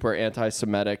 like super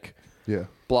anti-Semitic, Yeah.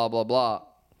 blah blah blah.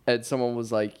 And someone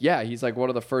was like, yeah, he's like one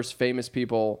of the first famous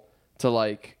people to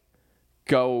like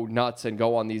go nuts and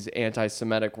go on these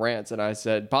anti-Semitic rants. And I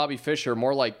said, Bobby Fischer,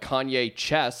 more like Kanye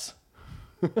Chess.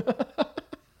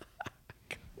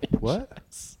 What?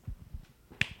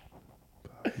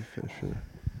 Bobby Fischer.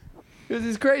 Because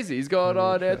he's crazy. He's going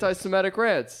on anti-Semitic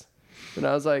rants. And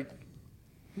I was like,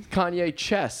 Kanye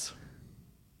Chess.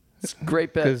 It's a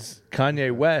great bit. Because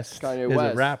Kanye West Kanye is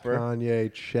West. a rapper.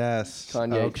 Kanye Chest.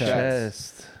 Kanye Okay.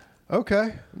 Chest. Okay.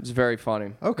 It was very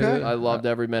funny. Okay. I loved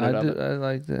every minute of it. I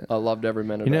liked it. I loved every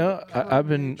minute You of know, it. I've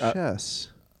been Chess.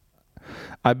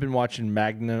 I've been watching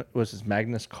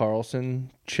Magnus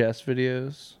Carlsen chess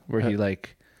videos where he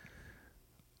like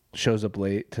shows up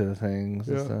late to things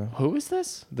and stuff. Who is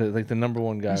this? The number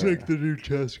one guy. He's right like the new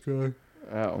chess guy.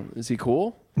 Oh, is he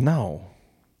cool? now. No.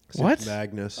 What?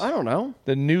 Magnus. I don't know.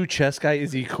 The new chess guy,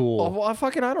 is he cool? Oh, well, I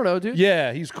don't know, dude.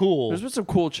 Yeah, he's cool. There's been some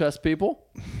cool chess people.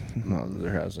 No,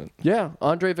 there hasn't. Yeah,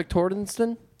 Andre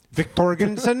Victorgensen.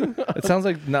 Victorgensen. It sounds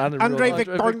like not a real. Andre Andre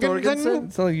Victorgensen.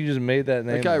 It sounds like you just made that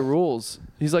name. That guy up. rules.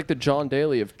 He's like the John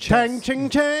Daly of chess. Tang ching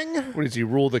chang. What does he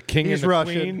rule? The king He's and the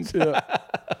Russian. queen?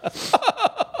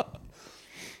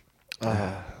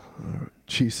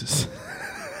 Jesus.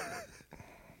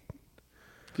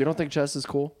 You don't think chess is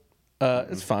cool?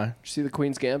 It's fine. Did you see the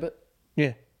Queen's Gambit?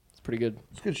 Yeah, It's pretty good.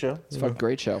 it's a good show. It's a fucking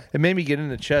great show. It made me get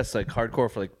into chess like hardcore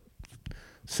for like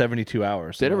 72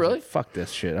 hours. Did And it I was really? like, fuck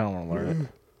this shit. I don't want to learn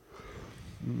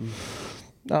it.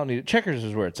 I don't need it. Checkers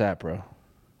is where it's at, bro.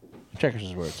 Checkers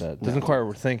is where it's at. Doesn't require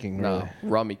overthinking, really. No,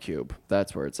 Rummy Cube.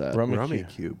 That's where it's at. Rummy Rummy Cube.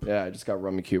 Cube. Yeah, I just got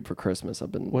Rummy Cube for Christmas.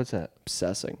 I've been What's that?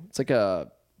 obsessing. It's like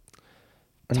a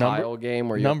A tile number? game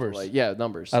where you Numbers. have to, like, yeah,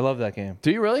 numbers. I love that game.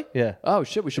 Do you really? Yeah. Oh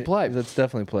shit, we should play. Let's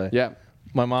definitely play. Yeah.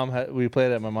 My mom we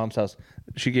played it at my mom's house.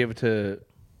 She gave it to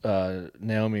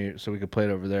Naomi so we could play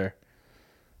it over there.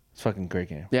 It's a fucking great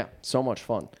game. Yeah, so much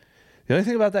fun. The only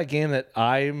thing about that game that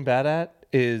I'm bad at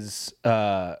is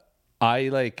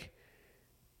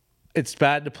it's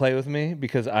bad to play with me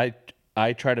because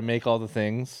I try to make all the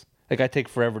things. Like I take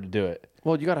forever to do it.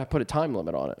 Well, you gotta put a time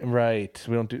limit on it. Right.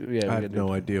 We don't do we I gotta have do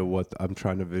no idea what I'm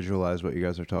trying to visualize what you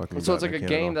guys are talking about. So it's like I a can't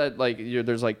game at all. that like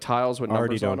there's like tiles with I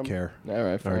already numbers on don't them. care. All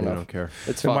right, fair I already enough. don't care.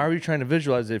 It's Then fun. why are you trying to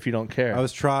visualize it if you don't care? I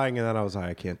was trying and then I was like,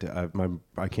 I can't do.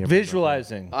 I can't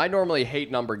visualizing. I normally hate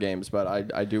number games, but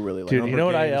I do really like Dude, them. you know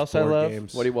what games, else I board love?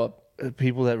 games. What do you want?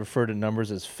 People that refer to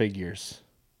numbers as figures.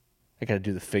 I got to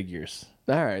do the figures.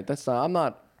 All right, that's not. I'm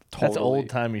not totally. That's old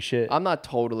timey shit. I'm not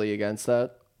totally against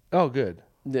that. Oh, good.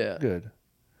 Yeah. Good.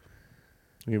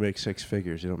 You make 6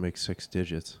 figures. You don't make 6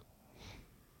 digits.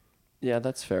 Yeah,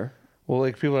 that's fair. Well,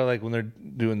 like people are like when they're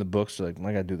doing the books, they're like,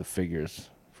 I got to do the figures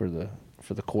for the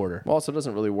quarter. Well, also, it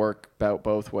doesn't really work about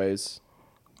both ways.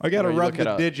 I got to You know, you rub look at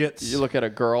the a- digits. You look at a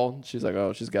girl. She's like,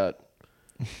 oh, she's got.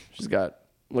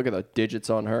 Look at the digits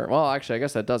on her. Well, actually, I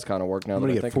guess that does kind of work now. I'm that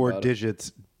gonna I get think 4 about it.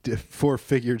 digits, 4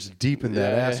 figures deep in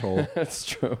that Yeah, asshole. That's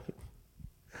true.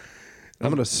 I'm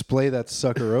gonna splay that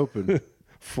sucker open.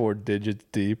 4 digits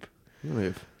deep.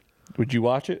 Yeah, Would you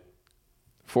watch it?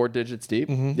 4 digits deep.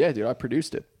 Mm-hmm. Yeah, dude, I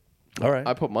produced it. All right.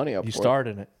 I put money up. You for starred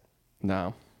in it. It.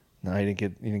 No, No, you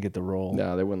didn't get the role.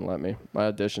 no, they wouldn't let me. I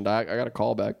auditioned. I got a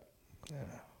call back.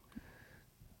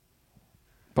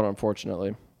 But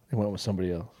unfortunately, They went with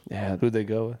somebody else. yeah, Who'd they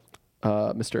go with?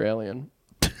 Mr. Alien.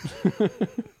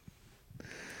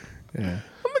 Yeah.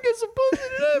 I'm gonna get some pussy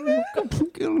today, man.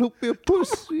 get a little bit of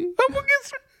pussy. I'm gonna get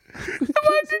some. I'm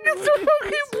gonna get some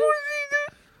fucking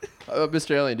pussy.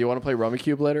 Mr. Alien, do you want to play Rummy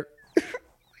Cube later? Yeah,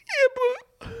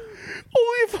 but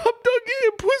only if I'm done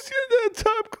getting pussy at that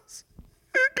time, because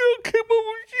this girl came over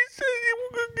and she said she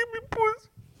was going to give me pussy.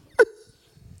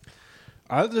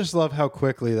 I just love how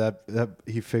quickly that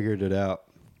he figured it out.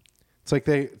 It's like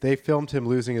they filmed him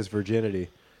losing his virginity.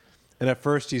 And at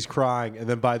first he's crying, and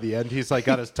then by the end he's like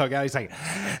got his tongue out. He's like,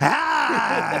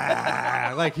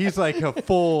 ah! Like he's like a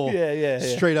full, Yeah.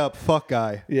 straight up fuck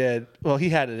guy. Yeah, well, he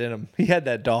had it in him. He had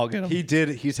that dog in him. He did.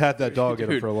 He's had that dog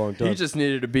in him for a long time. He just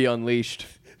needed to be unleashed.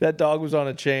 That dog was on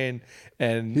a chain,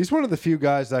 and He's one of the few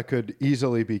guys that could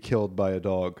easily be killed by a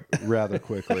dog rather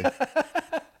quickly.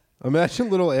 Imagine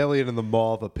little alien in the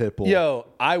maw of a pit bull. yo,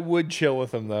 I would chill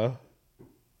with him though.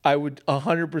 I would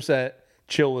 100%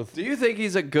 chill with. Do you think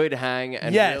he's a good hang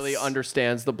and Yes. really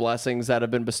understands the blessings that have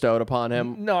been bestowed upon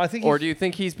him? No, I think Or he's- do you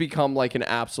think he's become like an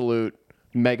absolute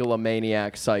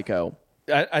megalomaniac psycho?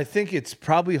 I think it's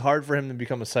probably hard for him to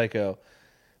become a psycho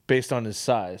based on his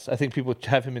size. I think people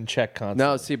have him in check constantly.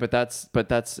 No, see, but that's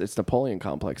it's Napoleon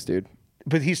complex, dude.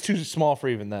 But he's too small for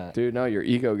even that. Dude, no, your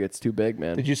ego gets too big,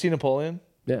 man. Did you see Napoleon?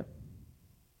 Yeah.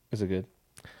 Is it good?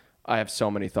 I have so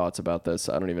many thoughts about this.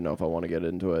 I don't even know if I want to get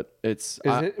into it.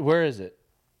 Where is it?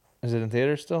 Is it in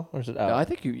theaters still, or is it out? I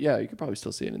think you could probably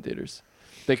still see it in theaters.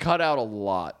 They cut out a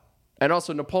lot. And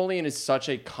also, Napoleon is such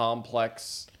a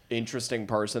complex, interesting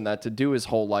person that to do his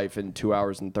whole life in 2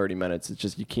 hours and 30 minutes, it's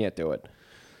just, you can't do it.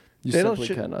 You simply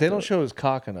cannot. They don't show his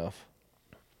cock enough.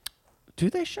 Do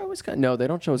they show his cock? No, they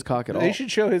don't show his cock at all. They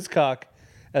should show his cock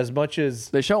as much as.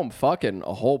 They show him fucking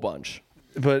a whole bunch.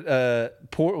 But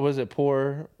poor was it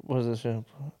poor? What was the show?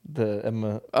 The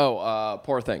Emma.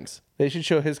 Poor Things. They should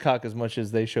show his cock as much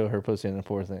as they show her pussy in a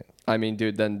Poor Thing. I mean,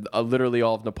 dude, then literally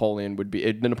all of Napoleon would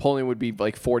be Napoleon would be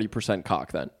like 40%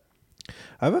 cock then.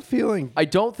 I have a feeling. I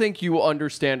don't think you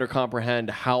understand or comprehend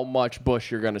how much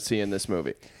Bush you're going to see in this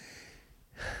movie.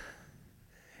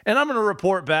 And I'm going to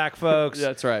report back, folks.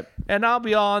 That's right. And I'll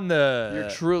be on the. You're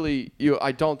truly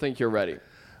I don't think you're ready.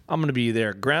 I'm going to be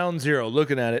there, ground zero,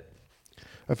 looking at it.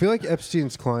 I feel like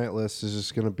Epstein's client list is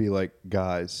just going to be like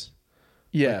guys.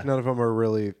 Yeah. Like, none of them are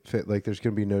really fit. Like, there's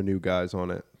going to be no new guys on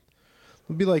it.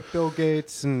 It'll be like Bill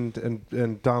Gates and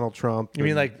Donald Trump. You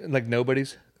mean like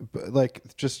nobodies?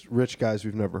 Like just rich guys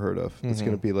we've never heard of. It's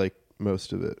going to be like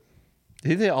most of it.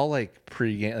 Did they all like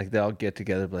pre-game? Like they all get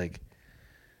together, like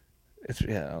it's I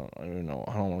don't even know.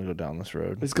 I don't want to go down this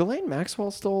road. Is Ghislaine Maxwell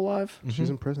still alive? She's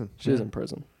in prison. She is in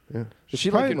prison. Yeah. Is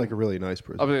She's probably in like a really nice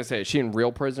prison. I was going to say, is she in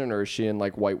real prison or is she in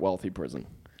like white wealthy prison?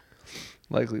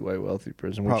 Likely white wealthy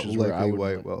prison, which is where I Likely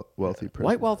would. white wealthy prison.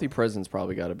 White wealthy prison's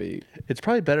probably got to be It's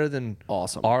probably better than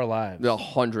awesome. our lives.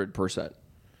 100%.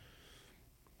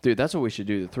 Dude, that's what we should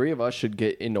do. The three of us should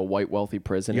get into white wealthy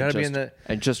prison You and gotta be just, in the-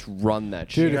 and just run that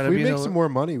Dude, shit. if gotta we be in make the- some more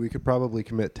money, we could probably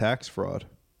commit tax fraud.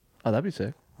 Oh, that'd be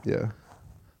sick. Yeah.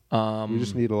 We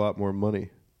just need a lot more money.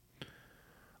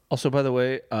 Also, by the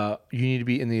way, you need to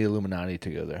be in the Illuminati to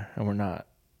go there, and we're not.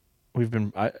 I've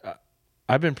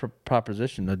been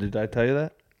propositioned. Did I tell you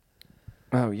that?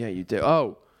 Oh, yeah, you do.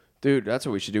 Oh, dude, that's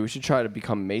what we should do. We should try to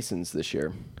become Masons this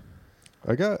year.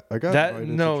 I got That invited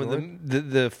no, to join.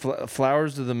 the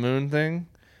flowers of the moon thing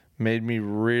made me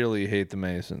really hate the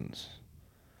Masons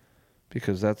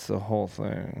because that's the whole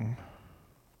thing.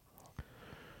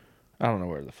 I don't know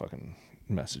where the fucking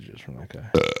message is from that guy.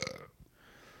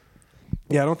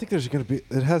 Yeah, I don't think there's gonna be.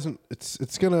 It hasn't.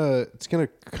 It's gonna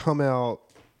come out.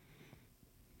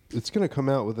 It's gonna come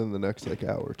out within the next like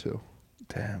hour or two.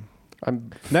 Damn.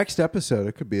 Next episode,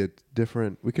 it could be a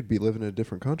different. We could be living in a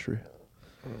different country.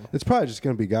 It's probably just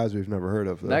gonna be guys we've never heard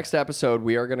of. Though. Next episode,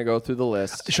 we are going to go through the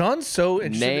list. Sean's so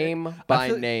interested. Name I by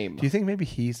feel- name. Do you think maybe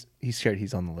he's scared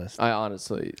he's on the list? I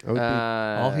honestly. would be-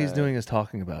 All he's doing is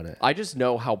talking about it. I just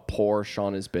know how poor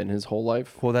Sean has been his whole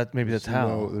life. Well, that's how.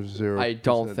 No, there's 0%. I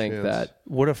don't think chance. that.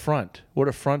 What a front! What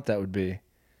a front that would be.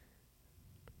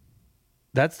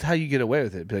 That's how you get away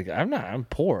with it. Be like, I'm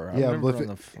poor. Yeah, I'm never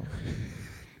on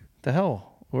the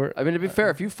hell. I mean, to be fair,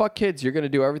 if you fuck kids, you're going to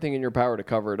do everything in your power to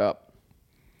cover it up.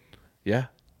 Yeah,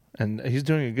 and he's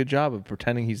doing a good job of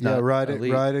pretending he's Yeah, not. riding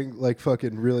elite. like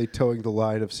fucking really towing the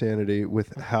line of sanity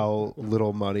with how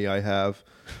little money I have,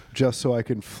 just so I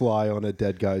can fly on a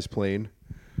dead guy's plane.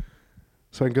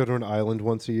 So I can go to an island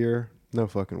once a year. No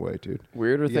fucking way, dude.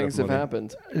 Weirder You got things have money.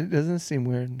 happened. It doesn't seem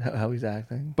weird how he's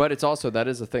acting. But it's also, that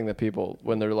is a thing that people,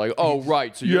 when they're like, oh,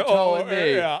 right, so you're telling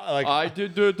me I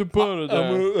did the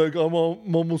I'm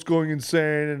almost going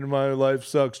insane, and my life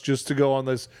sucks just to go on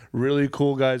this really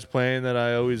cool guy's plane that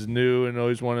I always knew and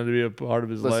always wanted to be a part of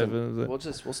his life.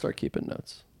 We'll start keeping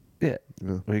notes. Yeah,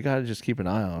 Yeah. we gotta just keep an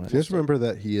eye on it. Just remember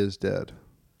that he is dead.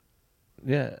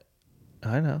 Yeah,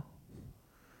 I know.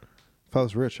 If I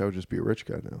was rich, I would just be a rich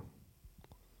guy now.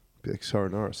 Be like,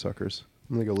 sayonara, suckers.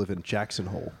 I'm gonna go live in Jackson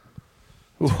Hole.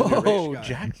 Whoa, guy.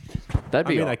 Jack! That'd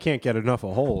be I can't get enough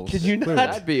of holes. Can you not?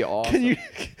 That'd be awesome.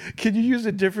 Can you use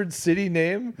a different city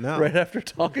name No. right after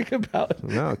talking about?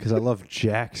 No, because I love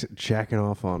jacking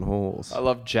off on holes. I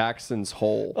love Jackson's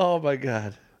Hole. Oh my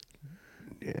god!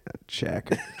 Yeah,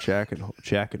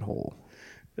 jacking hole.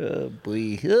 Oh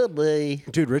boy!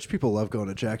 Dude, rich people love going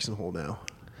to Jackson Hole now.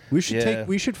 We should Yeah.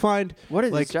 We should find What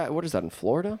is like what is that in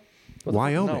Florida?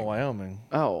 Wyoming. No, Wyoming.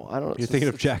 Oh, I don't know. You're thinking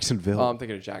of Jacksonville. Oh, I'm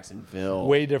thinking of Jacksonville.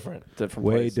 Way different. different.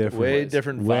 way place. different. Way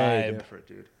different Way vibe. different,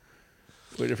 dude.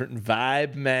 Way different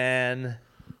vibe, man.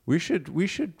 We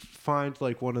should find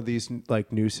like one of these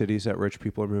like new cities that rich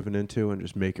people are moving into and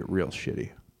just make it real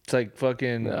shitty. It's like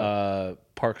fucking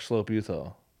Park Slope,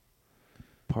 Utah.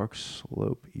 Park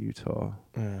Slope, Utah.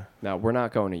 No, we're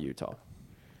not going to Utah.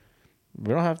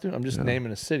 We don't have to. I'm just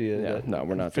naming a city that no,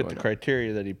 we're not fit doing the that.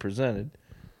 criteria that he presented.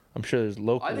 I'm sure there's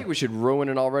local. I think we should ruin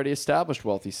an already established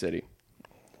wealthy city.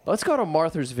 Let's go to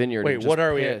Martha's Vineyard. Wait, and what just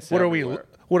are we? piss What are we? everywhere.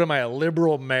 What am I, a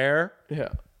liberal mayor? Yeah.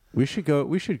 We should go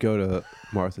to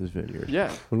Martha's Vineyard.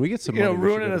 Yeah. When we get some You know, money, we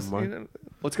should ruining go us. to Mar- You know,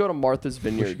 Let's go to Martha's we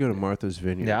Vineyard. should go to Martha's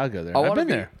Vineyard. yeah, I'll go there. I I've wanna been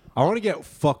be- there. I want to get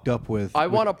fucked up with. I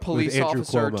want a with police Andrew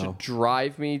officer to Cuomo.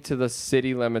 drive me to the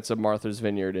city limits of Martha's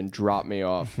Vineyard and drop me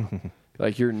off.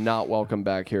 Like, you're not welcome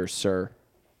back here, sir.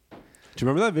 Do you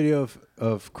remember that video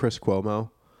of Chris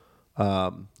Cuomo?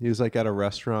 He was like at a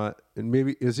restaurant, and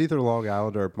maybe it was either Long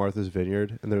Island or Martha's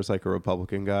Vineyard, and there was like a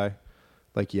Republican guy,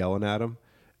 like yelling at him,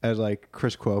 and like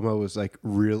Chris Cuomo was like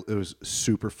real. It was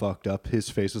super fucked up. His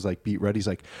face was like beat red. He's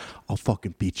like, "I'll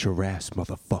fucking beat your ass,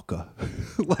 motherfucker,"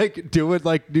 like doing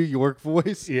like New York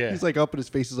voice. Yeah. He's like up in his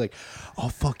face. He's like, "I'll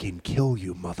fucking kill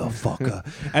you, motherfucker,"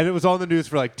 and it was on the news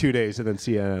for like 2 days, and then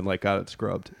CNN like got it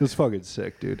scrubbed. It was fucking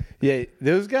sick, dude. Yeah,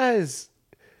 those guys,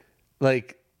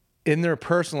 like, in their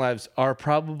personal lives, are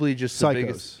probably just the Psychos.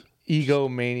 biggest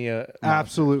egomania.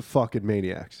 Absolute fucking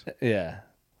maniacs. Yeah.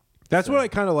 That's what I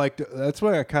kind of liked. That's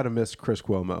why I kind of missed Chris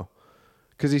Cuomo,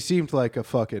 because he seemed like a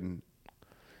fucking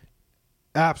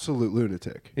absolute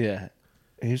lunatic. Yeah.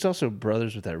 And he was also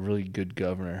brothers with that really good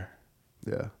governor,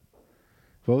 Yeah.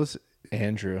 What was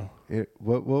Andrew.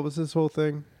 what was his whole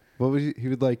thing? What was he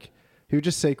would like? He would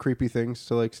just say creepy things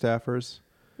to like staffers.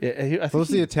 Yeah, I think What was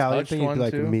the he Italian touched thing? He'd one be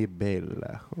like too. "mi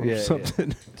bella" or Yeah, yeah.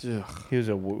 something. He was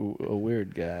a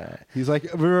weird guy. He's like,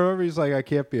 remember, he's like, I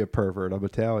can't be a pervert. I'm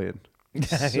Italian.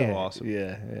 So Yeah, awesome.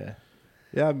 Yeah, yeah.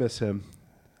 Yeah, I miss him.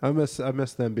 I miss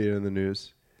them being in the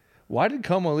news. Why did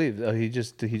Como leave? Oh, he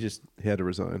just He had to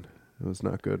resign. It was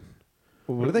not good.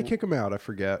 When did they kick him out? I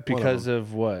forget. One of because them.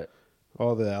 of what?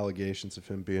 All the allegations of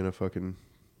him being a fucking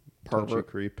touchy Pervert.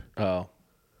 creep. Oh, I I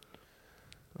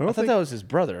don't thought think. that was his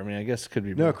brother. I mean, I guess it could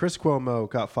be. No, both. Chris Cuomo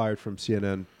got fired from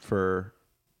CNN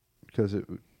because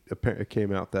it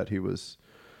came out that he was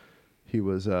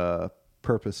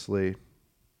purposely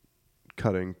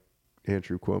cutting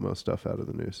Andrew Cuomo stuff out of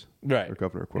the news, Right. or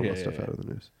Governor Cuomo Yeah, stuff yeah. out of the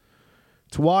news.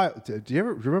 It's wild. Do you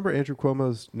ever remember Andrew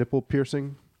Cuomo's nipple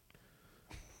piercing?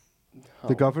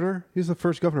 The governor? He's the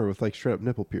first governor with like straight up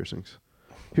nipple piercings.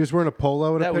 He was wearing a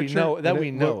polo in That a we picture. know- that and we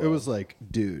it, know It was of. like,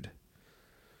 dude.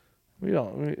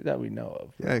 That we know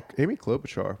of. Yeah, Amy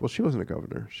Klobuchar. Well, she wasn't a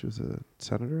governor. She was a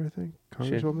senator, I think.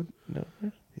 She had- Congresswoman. No.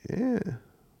 Yeah.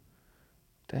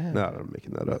 Damn. No, I'm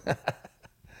making that up.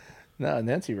 No,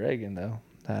 Nancy Reagan though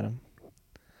had him.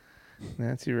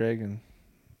 Nancy Reagan.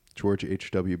 George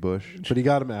H.W. Bush. But he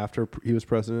got him after he was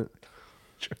president.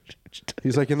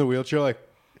 He's like in the wheelchair, like,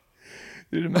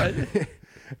 Dude,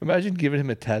 imagine giving him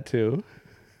a tattoo.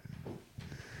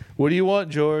 What do you want,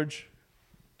 George?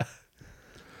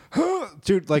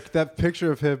 dude, like that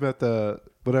picture of him at the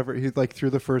whatever, he like threw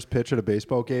the first pitch at a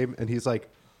baseball game, and he's like,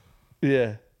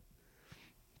 Yeah.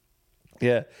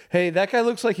 Yeah. Hey, that guy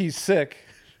looks like he's sick.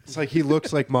 it's like he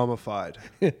looks like mummified.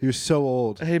 He was so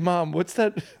old. Hey, Mom, what's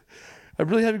that? I'm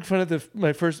really having fun at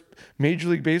my first Major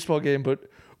League Baseball game, but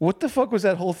what the fuck was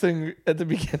that whole thing at the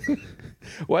beginning?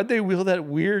 Why'd they wheel that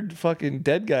weird fucking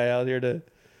dead guy out here to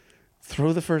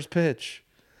throw the first pitch?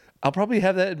 I'll probably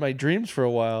have that in my dreams for a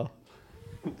while.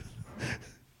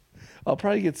 I'll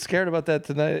probably get scared about that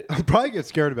tonight. I'd probably get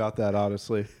scared about that,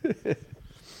 honestly.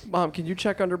 Mom, can you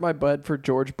check under my bed for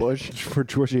George Bush? For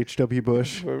George H.W.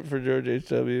 Bush. For George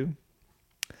H.W.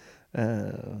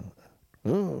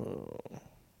 Oh.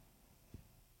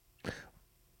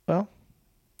 Well,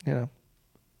 you know.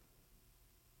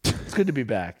 It's good to be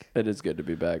back. It is good to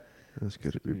be back. That's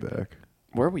good to be back.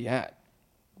 Where are we at?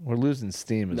 We're losing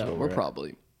steam as No, well. we're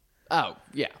probably. Oh,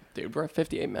 yeah, dude. We're at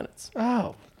 58 minutes.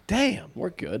 Oh, damn. We're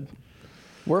good.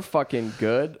 We're fucking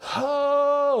good.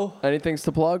 Oh. Any things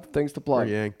to plug? Things to We're plug.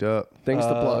 yanked up. Things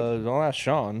to plug. Don't ask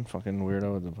Sean. Fucking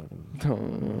weirdo with the fucking.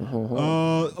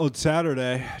 On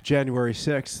Saturday, January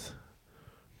 6th,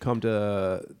 come to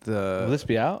the... Will this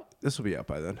be out? This will be out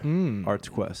by then. Arts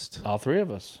Quest. All three of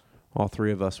us. All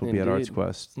three of us will be at Arts Indeed.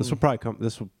 Quest. This will probably come.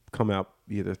 This will come out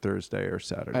either Thursday or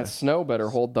Saturday. That snow better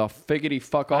hold the figgity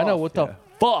fuck off. I know. What the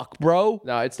fuck, bro?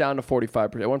 No, it's down to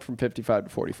 45%. It went from 55 to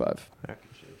 45.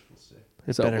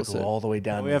 It So better we'll go see. all the way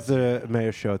down. We have the Mayo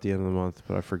show at the end of the month,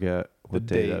 but I forget what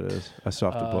The day that date. is. I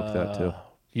still have to book that too.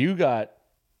 You got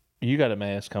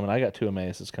Emmaus coming. I got two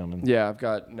Emmaus coming. Yeah, I've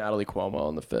got Natalie Cuomo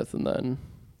on the 5th, and then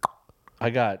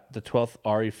I got the 12th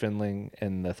Ari Findling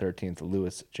and the 13th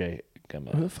Louis J. who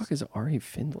Gomez. the fuck is Ari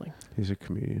Findling? He's a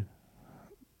comedian.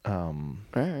 All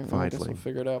right, well, I guess we'll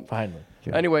figure it out. Finally.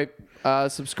 Anyway,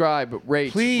 subscribe,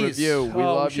 rate, Please. review. We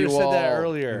Oh, love we you should have all. said that In the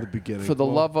earlier. beginning. For the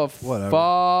Well, love of whatever.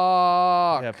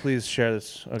 fuck. Yeah, please share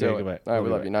this. Okay, Do it. goodbye. All right, we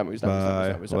love you. Not movies, not movies,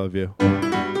 not movies, not movies, not movies.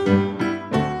 Bye. Love you.